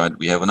technologies, right?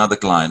 We have another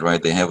client,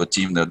 right? They have a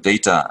team, a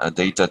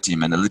data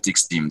team,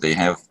 analytics team. They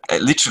have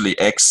literally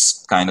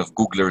X kind of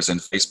Googlers and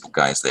Facebook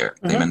guys there.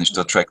 They manage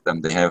to attract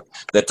them. They have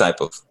that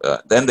type of,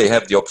 then they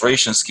have the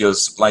operation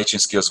skills, supply chain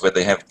skills, where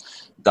they have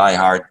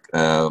die-hard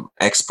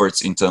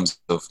experts in terms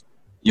of,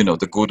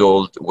 the good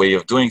old way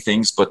of doing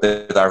things, but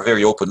that are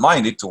very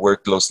open-minded to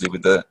work closely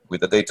with the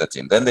data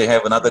team. Then they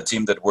have another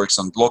team that works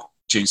on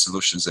blockchain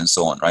solutions and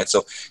so on, right?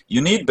 So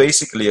you need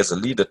basically as a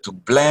leader to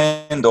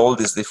blend all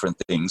these different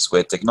things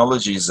where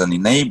technology is an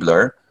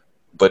enabler,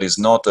 but is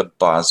not a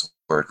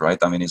buzzword, right?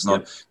 I mean, it's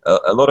not,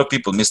 a lot of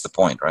people miss the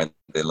point, right?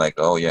 They're like,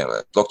 oh yeah,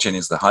 blockchain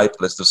is the hype,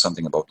 let's do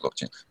something about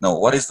blockchain. No,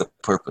 what is the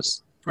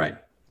purpose? Right.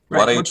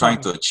 What are you trying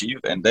to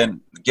achieve? And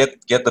then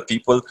get the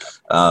people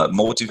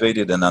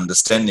motivated and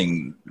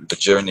understanding the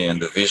journey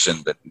and the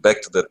vision. That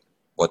back to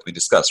what we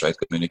discussed, right?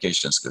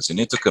 Communication skills. You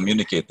need to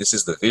communicate. This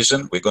is the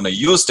vision. We're going to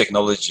use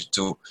technology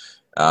to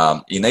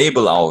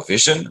enable our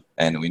vision,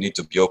 and we need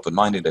to be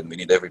open-minded, and we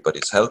need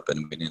everybody's help,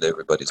 and we need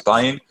everybody's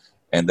buy-in,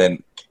 and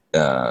then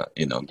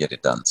get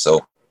it done.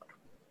 So.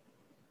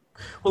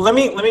 Well, let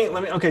me.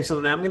 Okay, so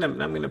now I'm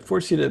gonna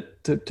force you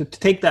to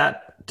take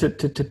that to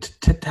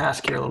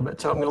task here a little bit.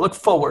 So I'm going to look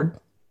forward.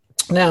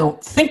 Now,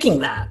 thinking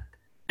that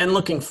and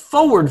looking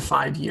forward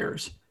 5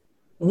 years,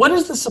 what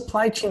does the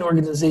supply chain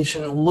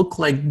organization look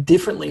like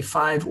differently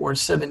 5 or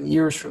 7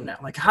 years from now?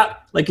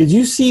 As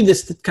you see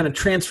this kind of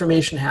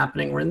transformation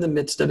happening, we're in the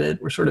midst of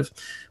it. We're sort of,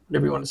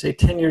 whatever you want to say,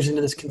 10 years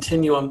into this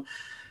continuum.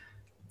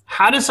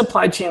 How do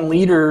supply chain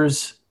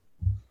leaders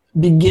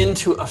begin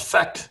to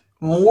affect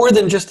more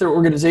than just their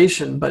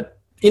organization, but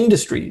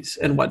industries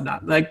and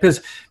whatnot? Because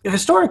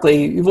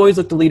historically, you've always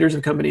looked at leaders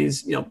of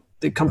companies,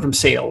 they come from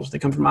sales, they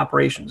come from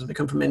operations, or they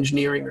come from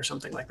engineering or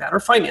something like that,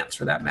 or finance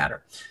for that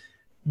matter.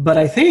 But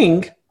I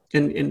think,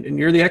 and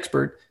you're the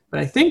expert, but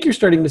I think you're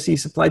starting to see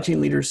supply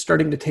chain leaders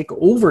starting to take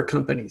over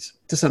companies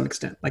to some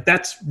extent.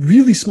 That's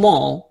really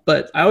small,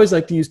 but I always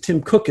like to use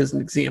Tim Cook as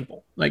an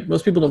example.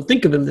 Most people don't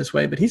think of him this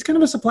way, but he's kind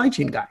of a supply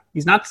chain guy.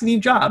 He's not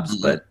Steve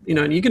Jobs, but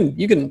and you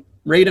can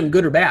rate him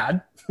good or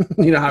bad,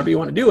 however you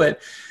want to do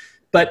it.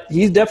 But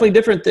he's definitely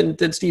different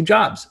than Steve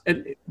Jobs.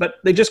 But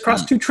they just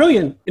crossed $2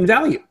 trillion in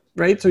value,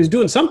 right? So he's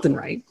doing something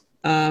right.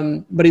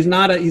 But he's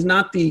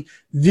not the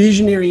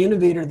visionary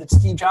innovator that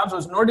Steve Jobs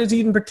was, nor does he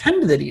even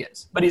pretend that he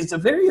is. But he's a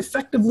very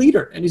effective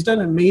leader, and he's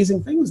done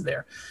amazing things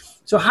there.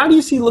 So how do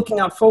you see, looking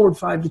out forward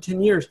 5 to 10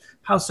 years,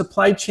 how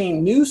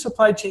new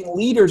supply chain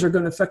leaders are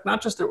going to affect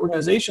not just their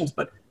organizations,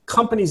 but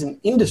companies and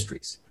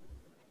industries?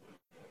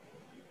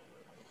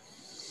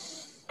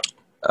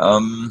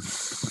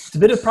 It's a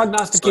bit of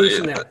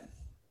prognostication there.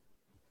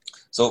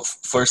 So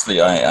firstly,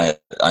 how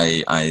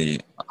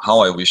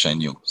I wish I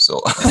knew.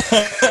 So,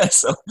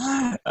 it's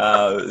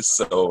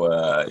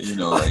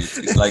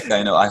like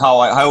how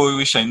I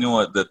wish I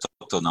knew the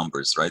total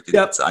numbers, right?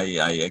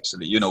 I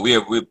actually,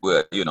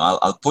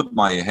 I'll put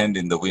my hand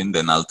in the wind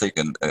and I'll take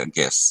a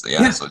guess.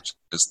 Yeah. So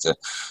just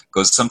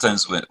because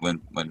sometimes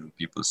when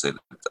people say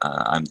that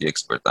I'm the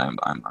expert,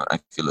 I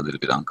feel a little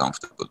bit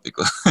uncomfortable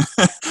because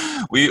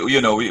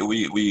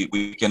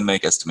we can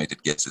make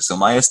estimated guesses. So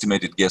my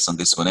estimated guess on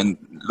this one, and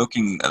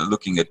looking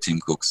at Tim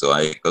Cook,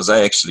 because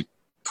I actually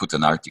put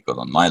an article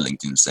on my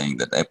LinkedIn saying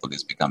that Apple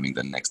is becoming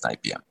the next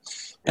IBM.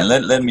 And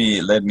let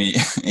me.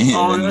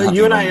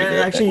 You and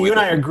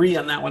I agree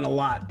on that one a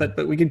lot, but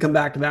we can come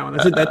back to that one.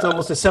 That's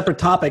almost a separate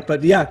topic.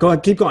 But yeah, go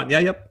ahead, keep going. Yeah,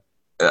 yep.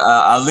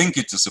 I'll link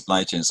it to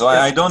supply chain. So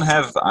I don't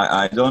have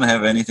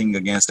anything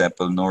against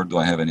Apple, nor do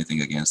I have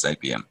anything against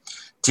IBM.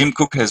 Tim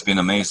Cook has been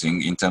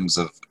amazing in terms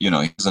of,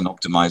 he's an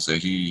optimizer.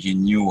 He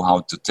knew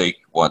how to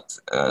take what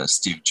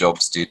Steve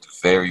Jobs did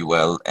very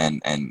well,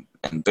 and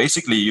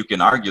basically you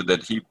can argue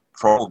that he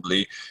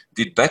probably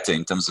did better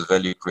in terms of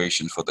value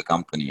creation for the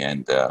company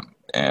and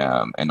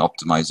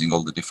optimizing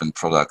all the different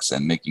products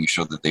and making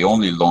sure that they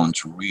only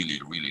launch really,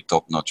 really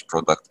top-notch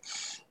product.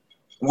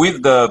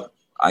 With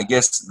I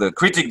guess the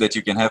critic that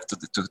you can have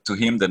to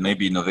him that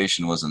maybe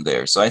innovation wasn't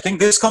there. So I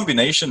think this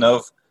combination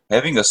of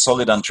having a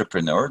solid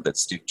entrepreneur that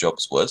Steve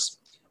Jobs was,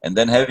 and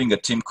then having a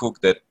Tim Cook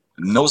that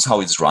knows how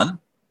it's run,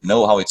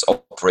 how it's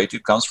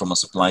operated, comes from a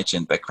supply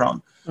chain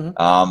background,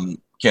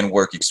 can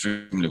work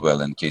extremely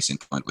well. And case in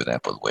point with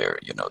Apple, where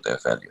their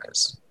value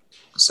has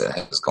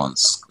gone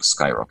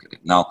skyrocketed.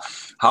 Now,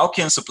 how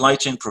can supply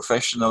chain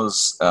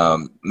professionals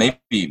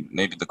maybe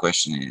the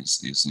question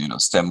is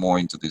step more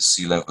into these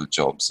C-level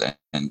jobs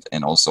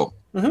and also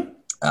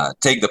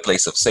take the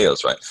place of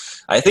sales, right?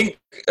 I think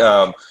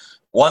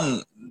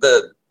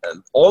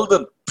all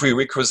the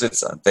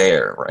prerequisites are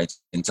there, right?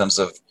 In terms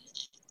of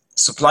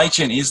supply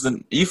chain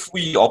if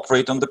we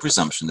operate on the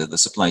presumption that the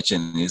supply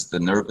chain is the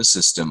nervous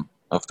system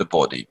of the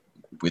body,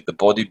 with the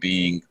body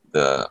being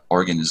the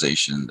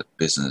organization, the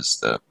business,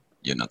 the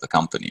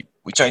company,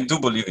 which I do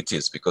believe it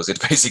is, because it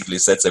basically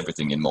sets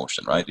everything in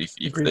motion, right?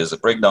 If there's a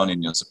breakdown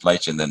in your supply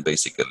chain, then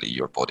basically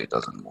your body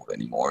doesn't move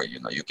anymore.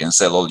 You can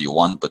sell all you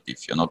want, but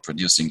if you're not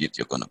producing it,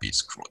 you're going to be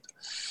screwed.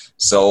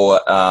 So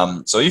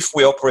if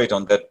we operate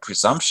on that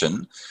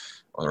presumption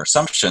or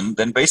assumption,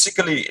 then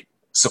basically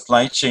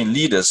supply chain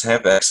leaders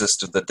have access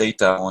to the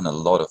data on a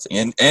lot of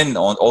things, and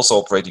on also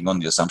operating on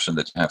the assumption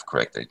that you have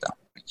correct data,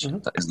 which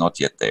is not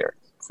yet there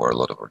for a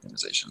lot of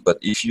organizations. But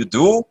if you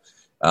do,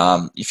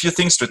 if you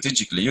think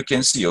strategically, you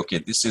can see, okay,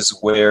 this is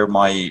where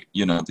my,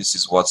 this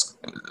is what's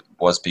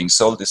being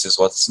sold, this is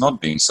what's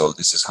not being sold,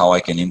 this is how I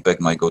can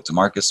impact my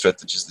go-to-market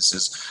strategies, this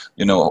is,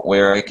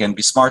 where I can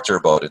be smarter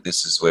about it,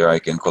 this is where I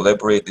can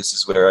collaborate, this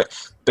is where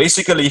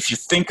basically, if you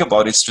think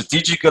about it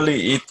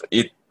strategically,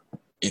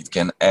 it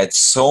can add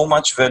so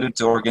much value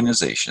to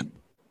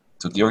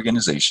the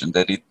organization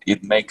that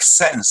it makes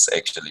sense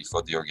actually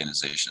for the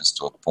organizations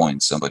to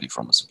appoint somebody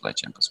from a supply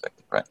chain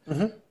perspective, right?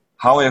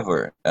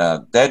 However,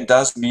 that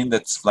does mean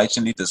that supply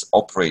chain leaders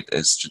operate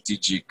as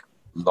strategic,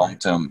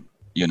 long-term,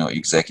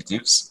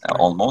 executives,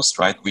 almost,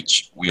 right?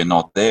 Which we are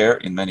not there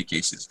in many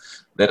cases.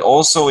 That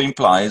also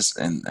implies,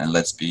 and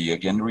let's be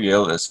again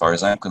real, as far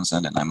as I'm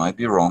concerned, and I might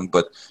be wrong,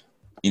 but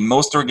in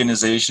most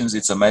organizations,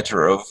 it's a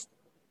matter of,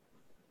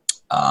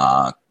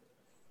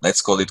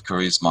 let's call it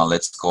charisma,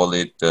 let's call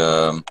it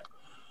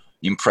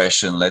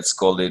impression, let's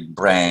call it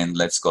brand,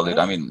 let's call it,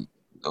 I mean,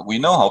 we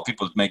know how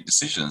people make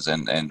decisions,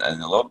 and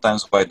a lot of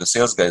times why the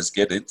sales guys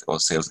get it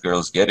or sales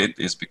girls get it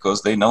is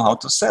because they know how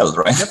to sell,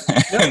 right?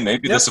 And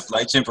maybe the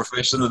supply chain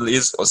professional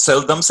is or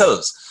sell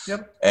themselves.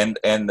 And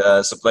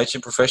supply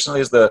chain professional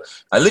is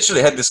I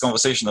literally had this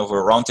conversation over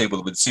a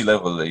roundtable with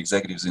C-level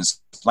executives in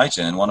supply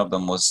chain, and one of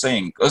them was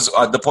saying,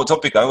 the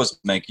topic I was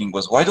making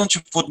was, why don't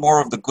you put more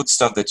of the good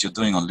stuff that you're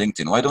doing on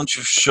LinkedIn? Why don't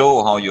you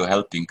show how you're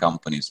helping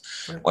companies?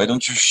 Why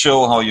don't you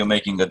show how you're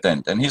making a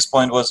dent? And his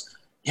point was,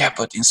 yeah,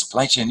 but in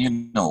supply chain,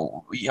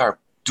 we are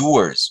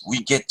doers.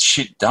 We get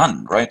shit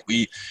done, right?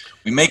 We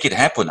make it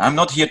happen. I'm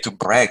not here to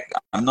brag.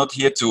 I'm not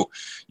here to,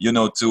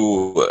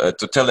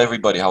 to tell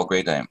everybody how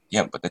great I am.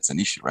 Yeah, but that's an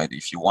issue, right?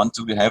 If you want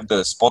to have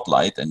the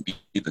spotlight and be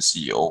the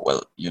CEO,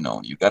 well,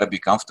 you got to be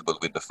comfortable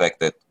with the fact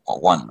that, well,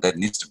 one, that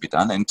needs to be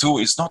done, and two,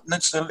 it's not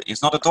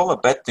at all a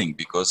bad thing,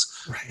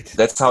 because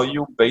that's how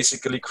you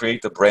basically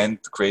create a brand,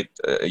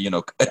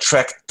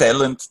 attract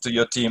talent to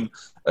your team,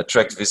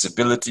 attract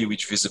visibility,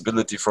 which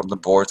visibility from the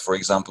board, for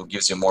example,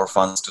 gives you more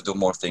funds to do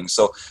more things.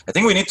 So I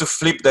think we need to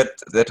flip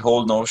that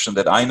whole notion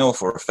that I know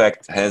for a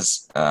fact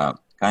has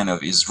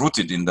is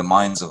rooted in the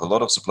minds of a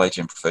lot of supply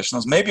chain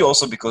professionals, maybe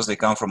also because they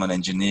come from an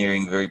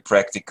engineering, very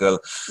practical,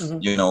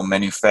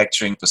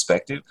 manufacturing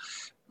perspective.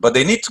 But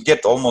they need to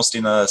get almost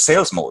in a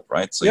sales mode,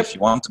 right? So if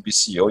you want to be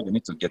CEO, you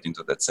need to get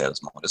into that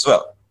sales mode as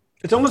well.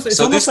 It's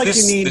almost like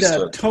you need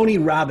Tony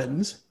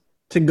Robbins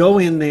to go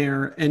in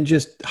there and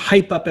just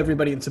hype up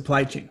everybody in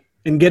supply chain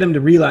and get them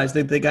to realize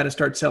that they got to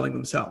start selling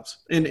themselves.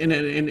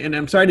 And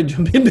I'm sorry to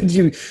jump in, but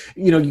you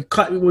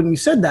when you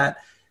said that,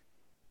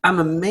 I'm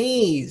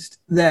amazed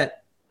that,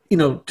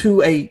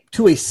 to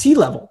a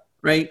C-level,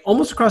 right?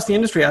 Almost across the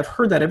industry, I've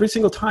heard that every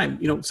single time.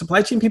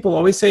 Supply chain people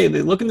always say,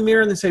 they look in the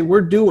mirror and they say,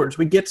 we're doers,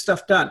 we get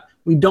stuff done.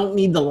 We don't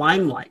need the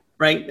limelight,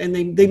 right? And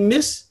they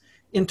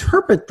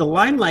misinterpret the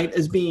limelight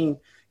as being,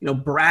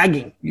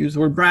 bragging, use the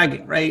word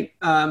bragging, right?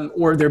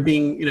 Or they're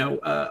being,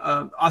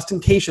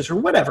 ostentatious or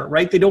whatever,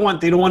 right? They don't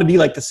want to be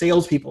like the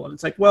salespeople. And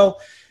it's like, well,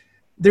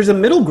 there's a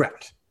middle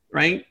ground,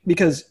 right?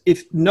 Because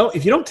if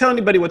you don't tell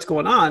anybody what's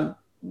going on,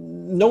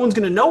 no one's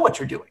going to know what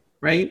you're doing,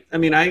 right? I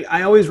mean,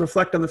 I always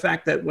reflect on the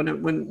fact that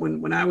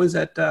when I was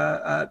at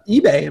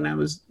eBay and I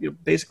was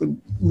basically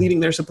leading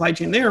their supply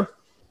chain there,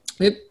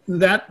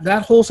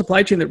 that whole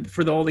supply chain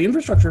for all the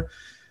infrastructure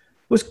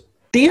was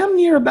damn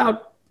near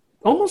about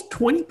almost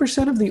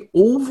 20% of the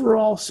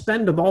overall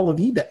spend of all of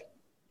eBay.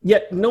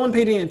 Yet no one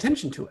paid any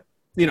attention to it,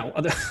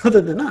 other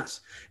than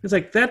us. It's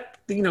like that,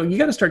 you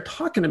got to start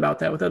talking about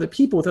that with other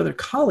people, with other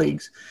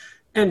colleagues.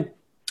 And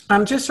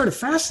I'm just sort of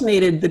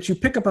fascinated that you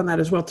pick up on that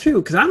as well,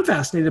 too, because I'm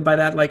fascinated by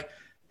that, like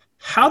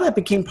how that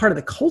became part of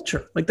the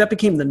culture, like that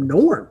became the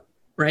norm,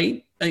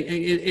 right? And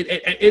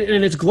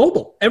it's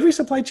global. Every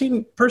supply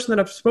chain person that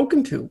I've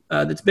spoken to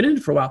that's been in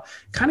it for a while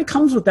kind of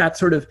comes with that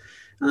sort of,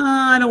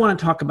 I don't want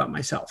to talk about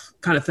myself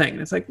kind of thing.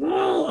 And it's like,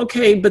 well,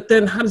 okay, but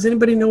then how does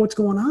anybody know what's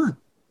going on?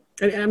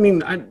 I mean,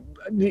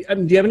 do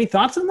you have any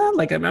thoughts on that?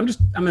 Like, I'm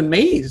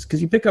amazed because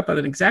you pick up on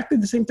exactly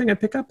the same thing I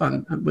pick up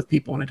on with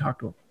people when I talk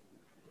to them.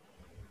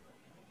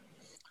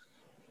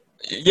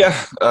 Yeah,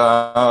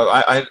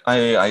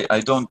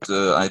 I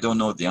don't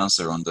know the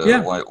answer on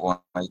the why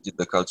I did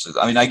the culture.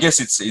 I mean, I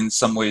guess it's in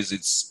some ways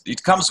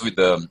it comes with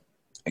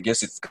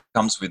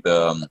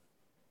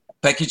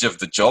package of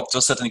the job to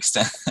a certain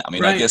extent. I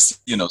mean, I guess,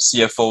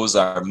 CFOs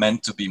are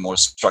meant to be more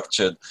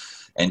structured,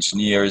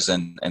 engineers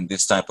and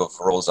this type of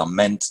roles are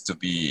meant to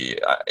be,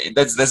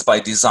 that's by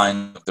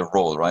design of the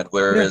role, right?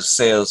 Whereas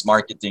sales,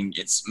 marketing,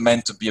 it's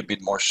meant to be a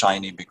bit more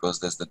shiny because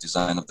that's the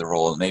design of the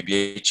role.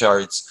 Maybe HR,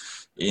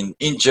 it's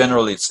in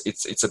general,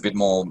 it's a bit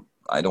more,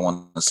 I don't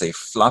want to say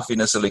fluffy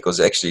necessarily because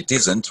actually it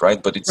isn't,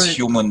 right? But it's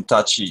human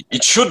touchy.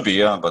 It should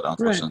be, but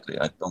unfortunately,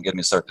 don't get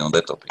me started on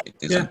that topic. It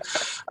isn't.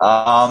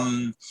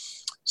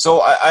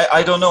 So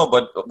I don't know,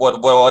 but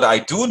what I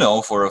do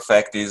know for a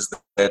fact is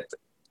that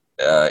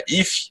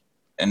if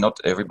not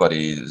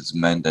everybody is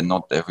meant, and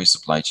not every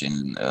supply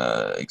chain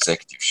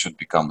executive should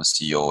become a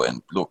CEO.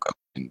 And look, I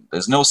mean,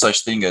 there's no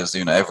such thing as,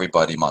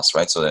 everybody must,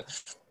 right? So that,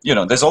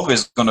 there's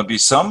always going to be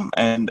some,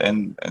 and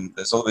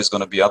there's always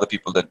going to be other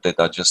people that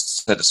are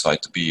just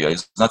satisfied to be.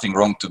 There's nothing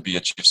wrong to be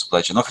a chief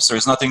supply chain officer.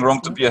 There's nothing wrong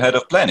to be a head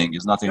of planning.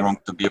 There's nothing wrong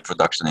to be a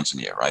production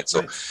engineer, right?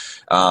 So,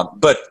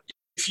 but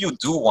if you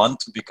do want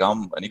to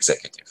become an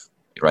executive,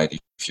 right?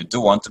 If you do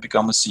want to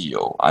become a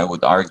CEO, I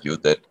would argue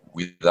that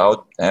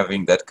without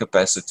having that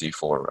capacity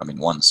for,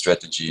 one,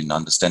 strategy and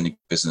understanding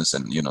business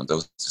and,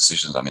 those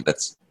decisions,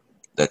 that's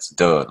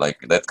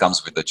that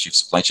comes with the chief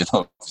supply chain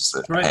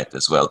officer hat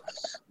as well.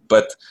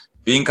 But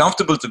being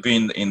comfortable to be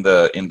in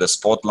the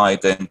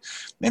spotlight, and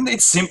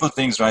it's simple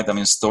things, right?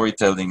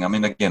 Storytelling.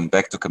 Again,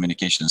 back to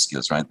communication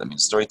skills, right?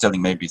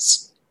 Storytelling maybe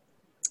it's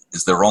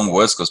the wrong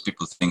words, because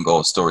people think,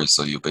 oh, stories,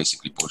 so you're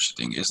basically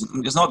bullshitting.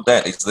 It's not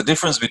that. It's the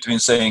difference between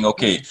saying,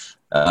 okay,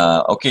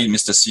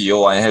 Mr.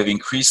 CEO, I have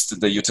increased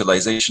the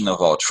utilization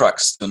of our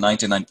trucks to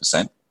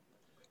 99%,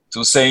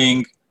 to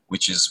saying,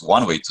 which is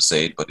one way to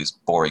say it, but it's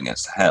boring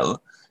as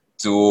hell,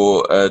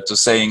 to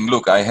saying,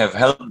 look, I have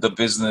helped the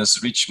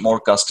business reach more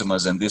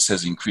customers, and this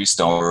has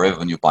increased our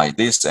revenue by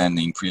this and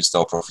increased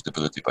our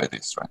profitability by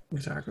this, right?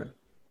 Exactly.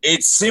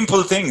 It's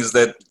simple things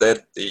that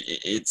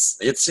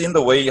it's in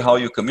the way how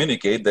you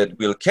communicate that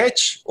will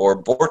catch or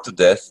bore to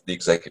death the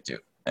executive.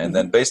 And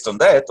then based on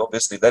that,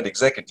 obviously that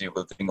executive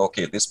will think,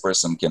 okay, this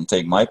person can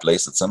take my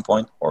place at some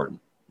point or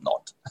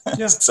not.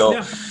 It's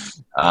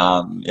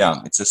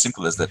as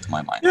simple as that to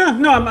my mind. Yeah,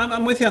 no,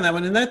 I'm with you on that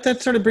one. And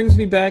that sort of brings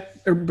me back,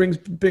 or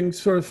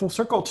brings sort of full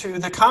circle to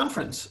the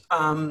conference,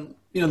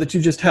 that you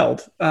just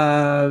held.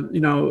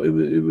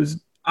 It was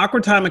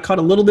awkward time. I caught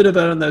a little bit of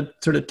it on the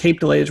sort of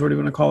tape delays, whatever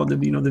you want to call it,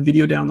 the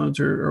video downloads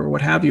or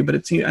what have you. But I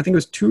think it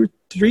was 2 or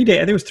 3 days. I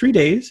think it was 3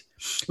 days.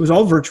 It was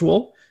all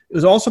virtual. It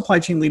was all supply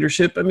chain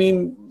leadership.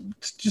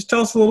 Just tell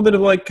us a little bit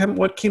of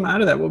what came out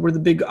of that. What were the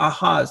big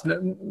ahas,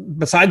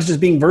 besides just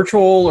being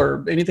virtual,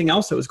 or anything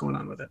else that was going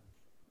on with it?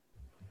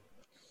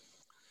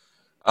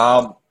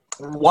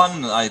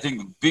 One, I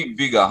think,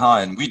 big aha,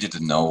 and we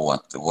didn't know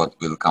what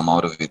will come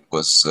out of it,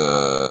 was,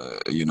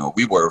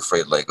 we were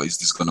afraid, is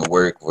this going to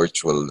work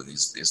virtual?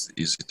 Is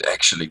it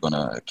actually going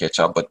to catch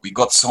up? But we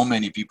got so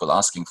many people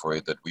asking for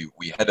it that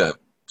we had a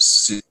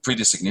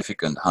pretty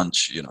significant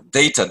hunch,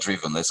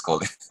 data-driven, let's call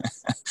it,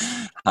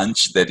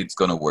 hunch that it's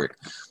going to work.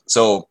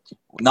 So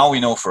now we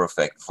know for a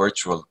fact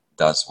virtual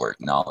does work.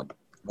 Now,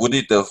 would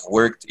it have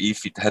worked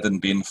if it hadn't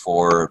been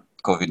for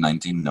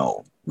COVID-19?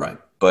 No. Right.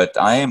 But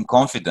I am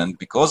confident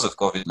because of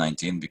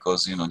COVID-19,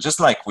 because, just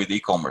like with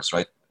e-commerce,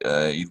 right?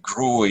 It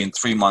grew in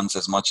 3 months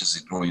as much as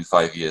it grew in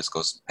 5 years,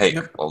 because, hey,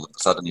 all of a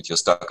sudden, if you're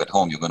stuck at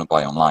home, you're going to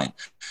buy online.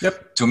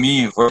 Yep. To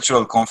me,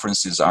 virtual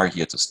conferences are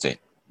here to stay,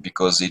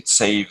 because it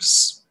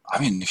saves...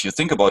 if you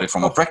think about it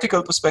from a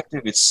practical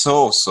perspective, it's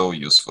so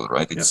useful,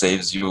 right? It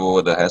saves you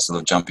the hassle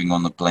of jumping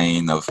on a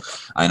plane, of,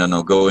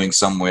 going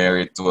somewhere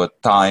to a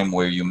time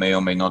where you may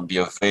or may not be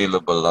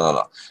available,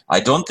 I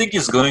don't think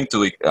it's going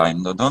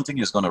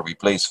to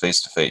replace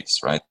face-to-face,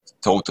 right?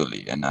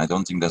 Totally. And I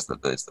don't think that's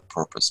the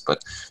purpose. But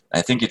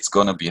I think it's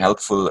going to be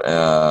helpful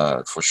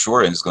for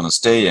sure, and it's going to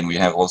stay. And we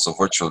have also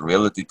virtual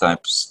reality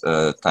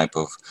type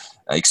of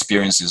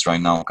experiences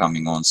right now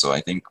coming on. So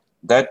I think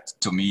that,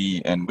 to me,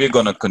 and we're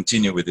going to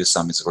continue with this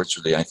summits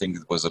virtually, I think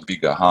it was a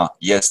big aha.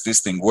 Yes, this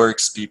thing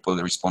works. People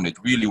responded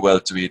really well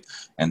to it,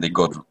 and they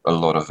got a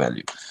lot of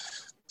value.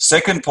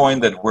 Second point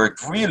that worked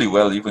really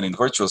well, even in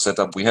virtual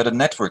setup, we had a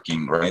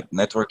networking, right?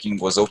 Networking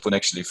was open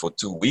actually for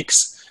 2 weeks.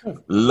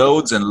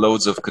 Loads and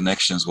loads of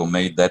connections were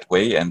made that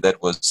way, and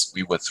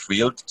we were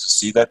thrilled to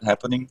see that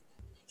happening.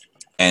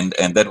 And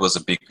that was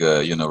a big,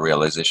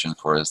 realization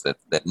for us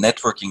that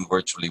networking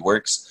virtually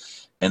works.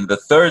 And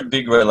the third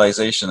big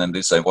realization, and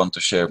this I want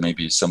to share,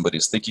 maybe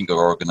somebody's thinking of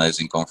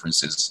organizing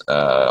conferences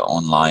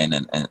online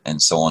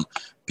and so on.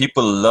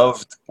 People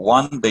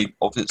they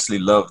obviously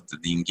loved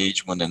the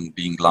engagement and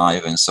being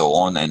live and so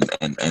on,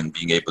 and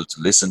being able to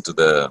listen to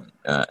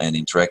and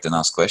interact and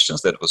ask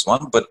questions. That was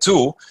one. But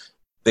two,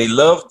 they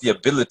loved the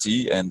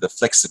ability and the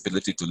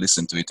flexibility to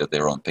listen to it at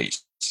their own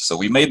pace. So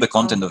we made the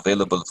content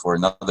available for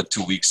another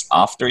 2 weeks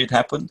after it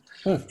happened,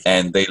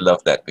 and they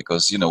love that,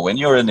 because when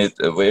you're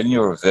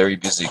a very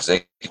busy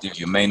executive,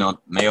 you may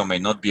or may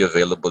not be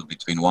available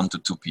between 1 to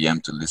 2 p.m.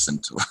 to listen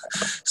to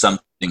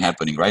something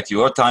happening, right?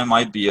 Your time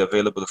might be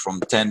available from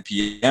 10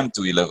 p.m.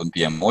 to 11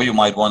 p.m., or you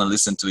might want to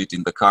listen to it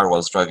in the car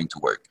while driving to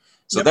work.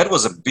 So that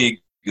was a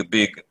big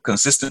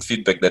consistent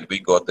feedback that we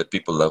got, that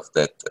people love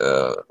that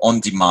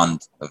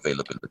on-demand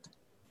availability.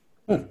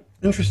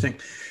 Interesting.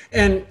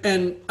 And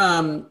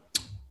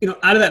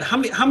out of that,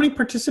 how many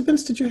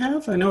participants did you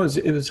have? I know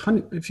it was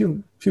a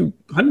few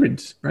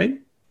hundreds, right?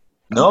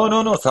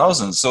 No,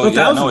 thousands. So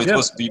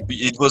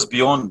it was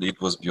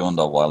beyond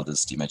our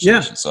wildest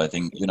imagination. Yeah. So I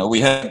think we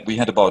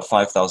had about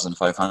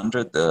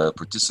 5,500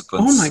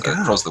 participants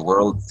across the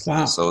world.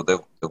 Wow. So there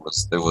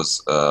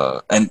was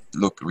and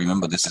look,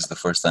 remember, this is the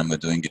first time we're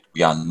doing it.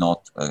 We are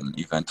not an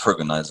event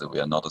organizer. We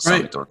are not a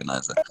summit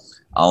organizer.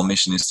 Our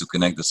mission is to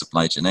connect the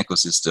supply chain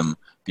ecosystem.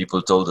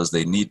 People told us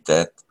they need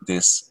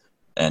this,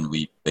 and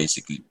we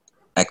basically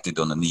acted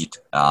on a need.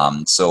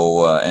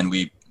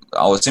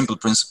 Our simple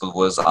principle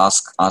was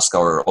ask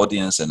our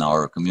audience and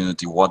our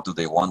community, what do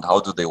they want? How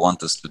do they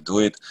want us to do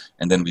it?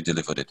 And then we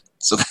delivered it.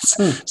 So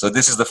so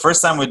this is the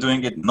first time we're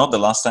doing it, not the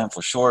last time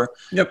for sure.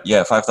 Yep.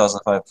 Yeah,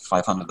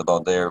 5,500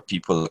 about there,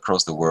 people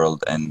across the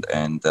world, and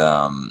then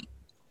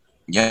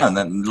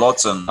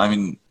lots of,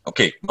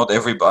 not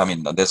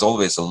everybody, there's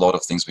always a lot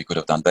of things we could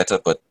have done better,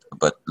 but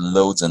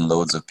loads and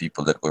loads of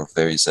people that were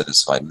very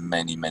satisfied,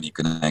 many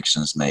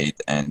connections made,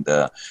 and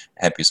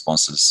happy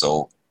sponsors.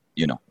 So,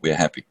 we're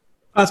happy.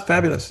 That's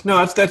fabulous.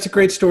 No, that's a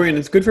great story, and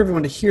it's good for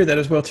everyone to hear that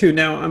as well too.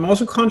 Now, I'm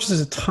also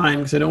conscious of time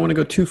because I don't want to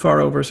go too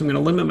far over, so I'm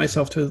going to limit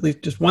myself to at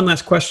least just one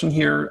last question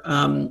here,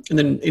 and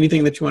then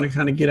anything that you want to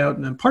kind of get out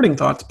in parting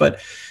thoughts.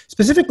 But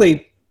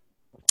specifically,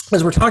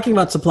 as we're talking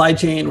about supply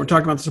chain, we're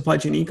talking about the supply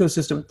chain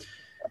ecosystem,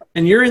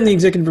 and you're in the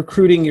executive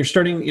recruiting. You're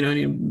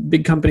starting,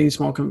 big companies,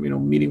 small companies,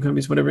 medium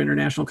companies, whatever,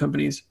 international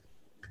companies.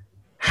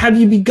 Have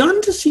you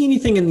begun to see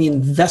anything in the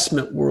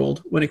investment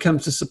world when it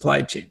comes to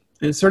supply chain?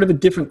 And it's sort of a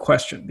different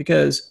question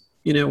because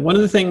one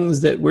of the things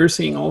that we're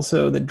seeing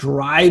also that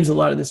drives a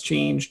lot of this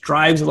change,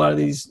 drives a lot of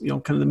these,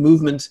 kind of the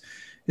movements,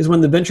 is when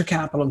the venture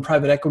capital and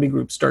private equity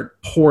groups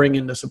start pouring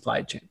into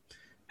supply chain.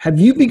 Have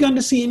you begun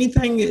to see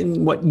anything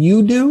in what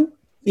you do,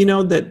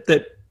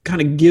 that kind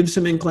of gives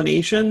some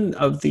inclination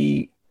of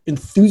the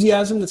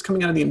enthusiasm that's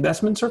coming out of the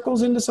investment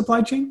circles into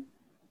supply chain?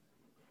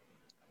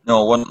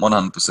 No,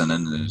 100%,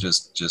 and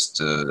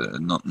just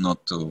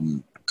not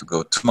to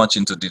go too much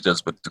into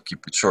details, but to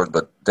keep it short.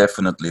 But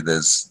definitely,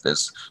 there's.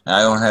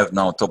 I don't have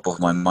now top of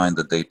my mind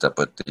the data,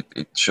 but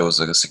it shows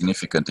a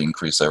significant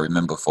increase. I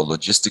remember for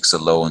logistics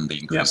alone, the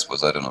increase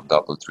was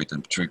double,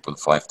 triple,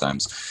 5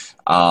 times.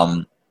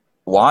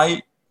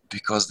 Why?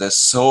 Because there's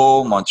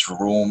so much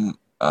room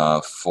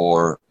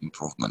for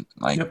improvement.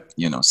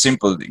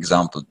 Simple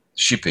example: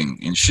 shipping.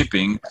 In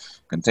shipping,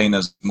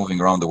 containers moving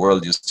around the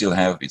world, you still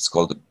have, it's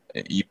called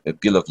a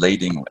bill of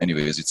lading.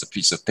 Anyways, it's a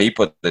piece of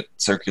paper that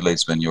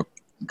circulates when you're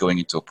going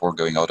into a port,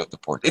 going out of the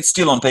port. It's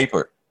still on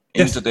paper.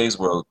 In today's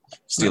world,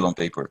 still on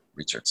paper,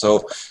 Richard.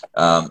 So,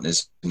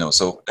 this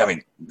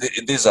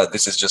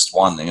is just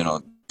one,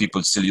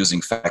 people still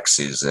using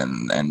faxes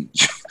and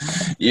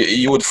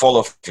you would fall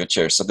off your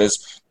chair. So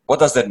what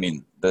does that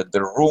mean?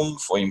 The room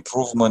for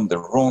improvement, the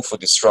room for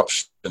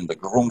disruption, the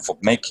room for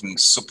making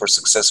super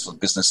successful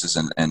businesses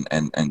and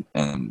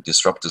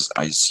disruptors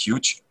is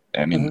huge.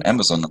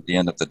 Amazon at the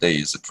end of the day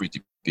is a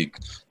pretty big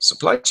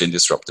supply chain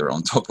disruptor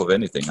on top of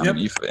anything.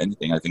 If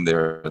anything, I think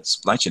they're a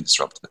supply chain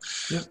disruptor.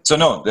 So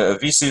no, the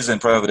VCs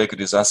and private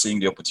equities are seeing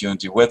the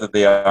opportunity, whether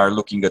they are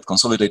looking at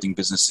consolidating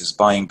businesses,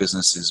 buying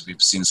businesses.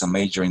 We've seen some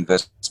major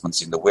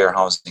investments in the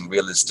warehousing,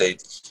 real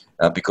estate,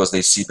 because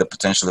they see the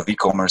potential of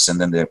e-commerce,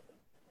 and then they're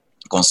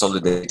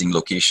consolidating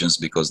locations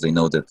because they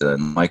know that the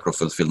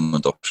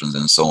micro-fulfillment options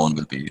and so on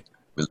will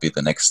be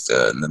the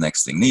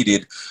next thing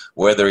needed.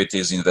 Whether it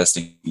is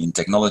investing in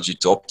technology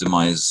to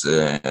optimize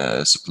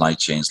supply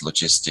chains,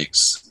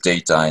 logistics,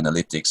 data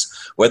analytics,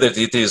 whether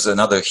it is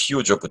another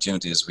huge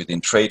opportunities within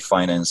trade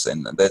finance,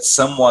 and that's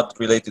somewhat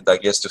related, I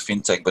guess, to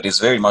fintech, but it's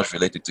very much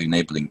related to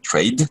enabling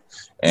trade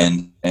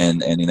and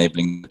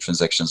enabling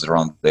transactions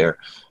around there.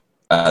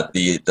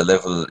 The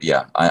level,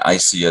 I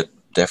see a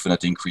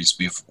definite increase.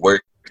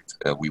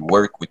 We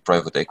work with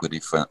private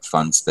equity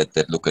funds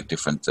that look at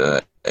different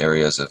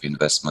areas of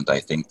investment. I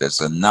think there's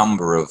a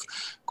number of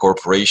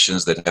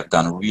corporations that have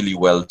done really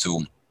well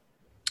to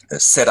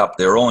set up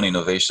their own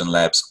innovation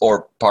labs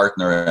or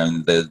partner,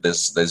 and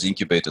there's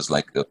incubators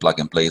like Plug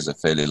and Play is a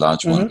fairly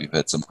large one. We've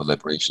had some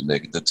collaboration. They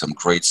did some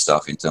great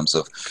stuff in terms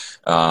of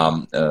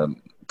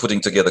putting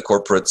together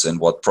corporates and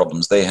what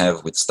problems they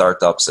have with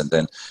startups, and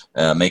then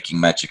making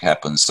magic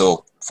happen.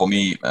 So for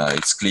me,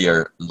 it's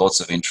clear, lots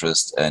of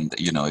interest, and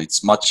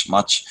it's much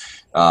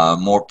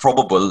more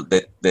probable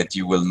that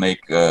you will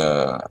make.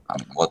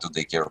 What do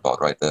they care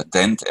about, right? The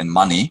dent and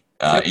money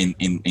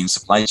in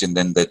supply chain,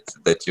 than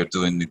that you're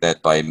doing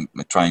that by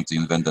trying to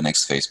invent the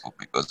next Facebook,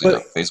 because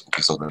Facebook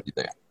is already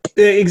there.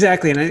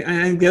 Exactly, and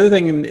I the other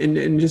thing,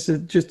 and just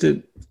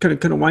to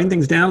kind of wind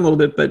things down a little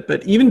bit,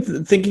 but even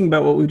thinking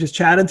about what we've just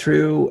chatted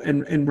through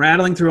and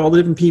rattling through all the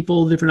different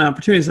people, different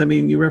opportunities.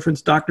 You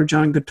referenced Dr.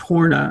 John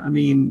Gatorna.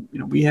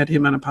 We had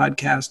him on a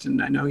podcast,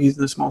 and I know he's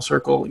in the small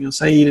circle.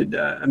 Saeed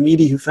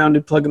Amidi, who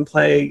founded Plug and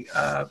Play,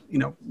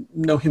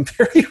 know him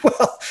very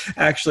well,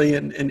 actually,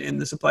 in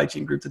the supply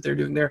chain group that they're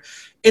doing there.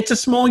 It's a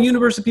small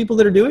universe of people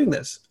that are doing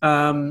this,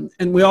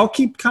 and we all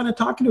keep kind of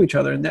talking to each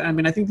other.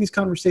 And I think these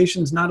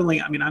conversations not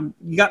only,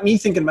 you got me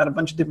thinking about a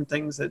bunch of different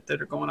things that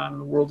are going on in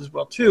the world as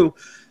well too.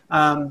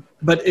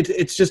 But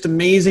it's just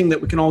amazing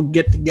that we can all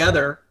get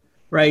together,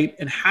 right,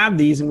 and have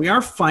these, and we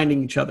are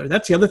finding each other.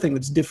 That's the other thing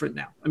that's different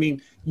now.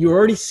 You're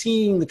already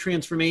seeing the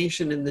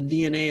transformation in the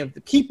DNA of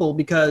the people,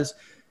 because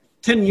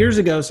 10 years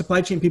ago, supply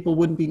chain people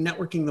wouldn't be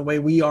networking the way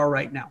we are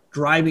right now,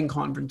 driving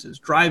conferences,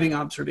 driving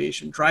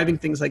observation, driving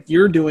things like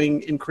you're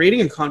doing in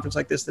creating a conference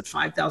like this that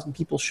 5,000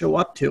 people show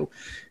up to.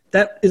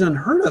 That is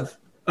unheard of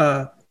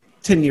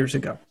 10 years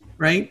ago,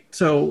 right?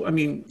 So, I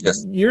mean,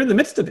 Yes. you're in the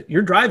midst of it.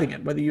 You're driving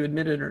it, whether you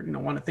admit it or,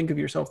 want to think of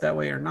yourself that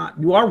way or not.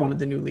 You are one of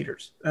the new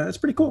leaders. That's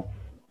pretty cool.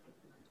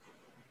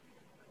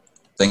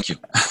 Thank you.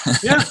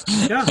 Yeah.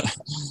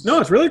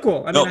 No, it's really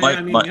cool. I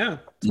mean, yeah.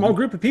 Small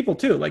group of people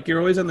too. Like you're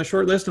always on the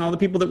short list, and all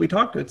the people that we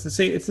talk to, it's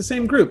the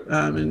same group.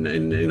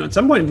 And at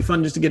some point, it'd be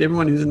fun just to get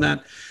everyone who's in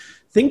that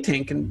think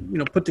tank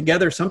and put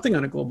together something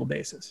on a global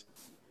basis.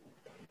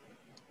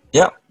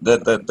 Yeah,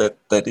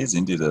 that is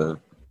indeed a.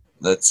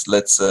 Let's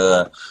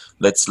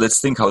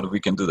think how we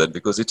can do that,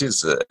 because it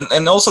is,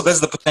 and also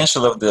there's the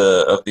potential of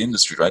the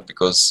industry, right?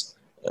 Because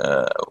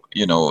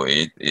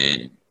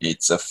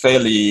it's a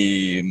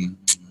fairly.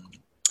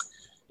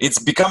 It's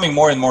becoming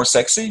more and more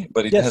sexy,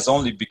 but it has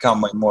only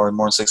become more and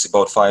more sexy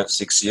about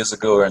 5-6 years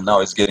ago, and now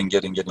it's getting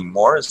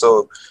more.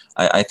 So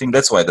I think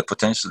that's why the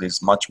potential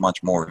is much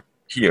more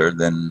here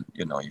than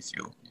if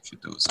you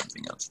do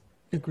something else.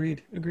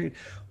 Agreed.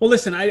 Well,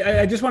 listen,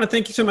 I just want to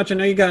thank you so much. I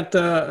know you got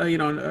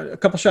a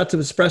couple shots of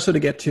espresso to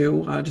get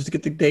to just to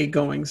get the day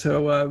going.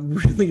 So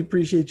really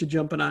appreciate you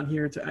jumping on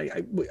here.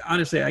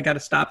 Honestly, I got to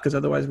stop because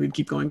otherwise we'd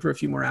keep going for a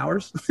few more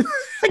hours.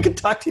 I could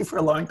talk to you for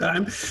a long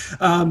time,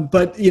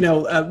 but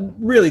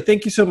really,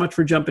 thank you so much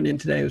for jumping in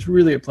today. It was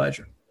really a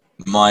pleasure.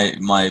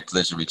 My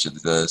pleasure, Richard.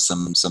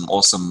 Some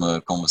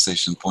awesome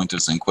conversation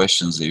pointers and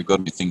questions that you got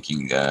me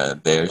thinking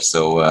there.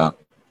 So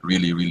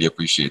really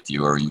appreciate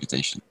your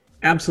invitation.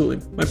 Absolutely.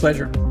 My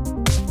pleasure.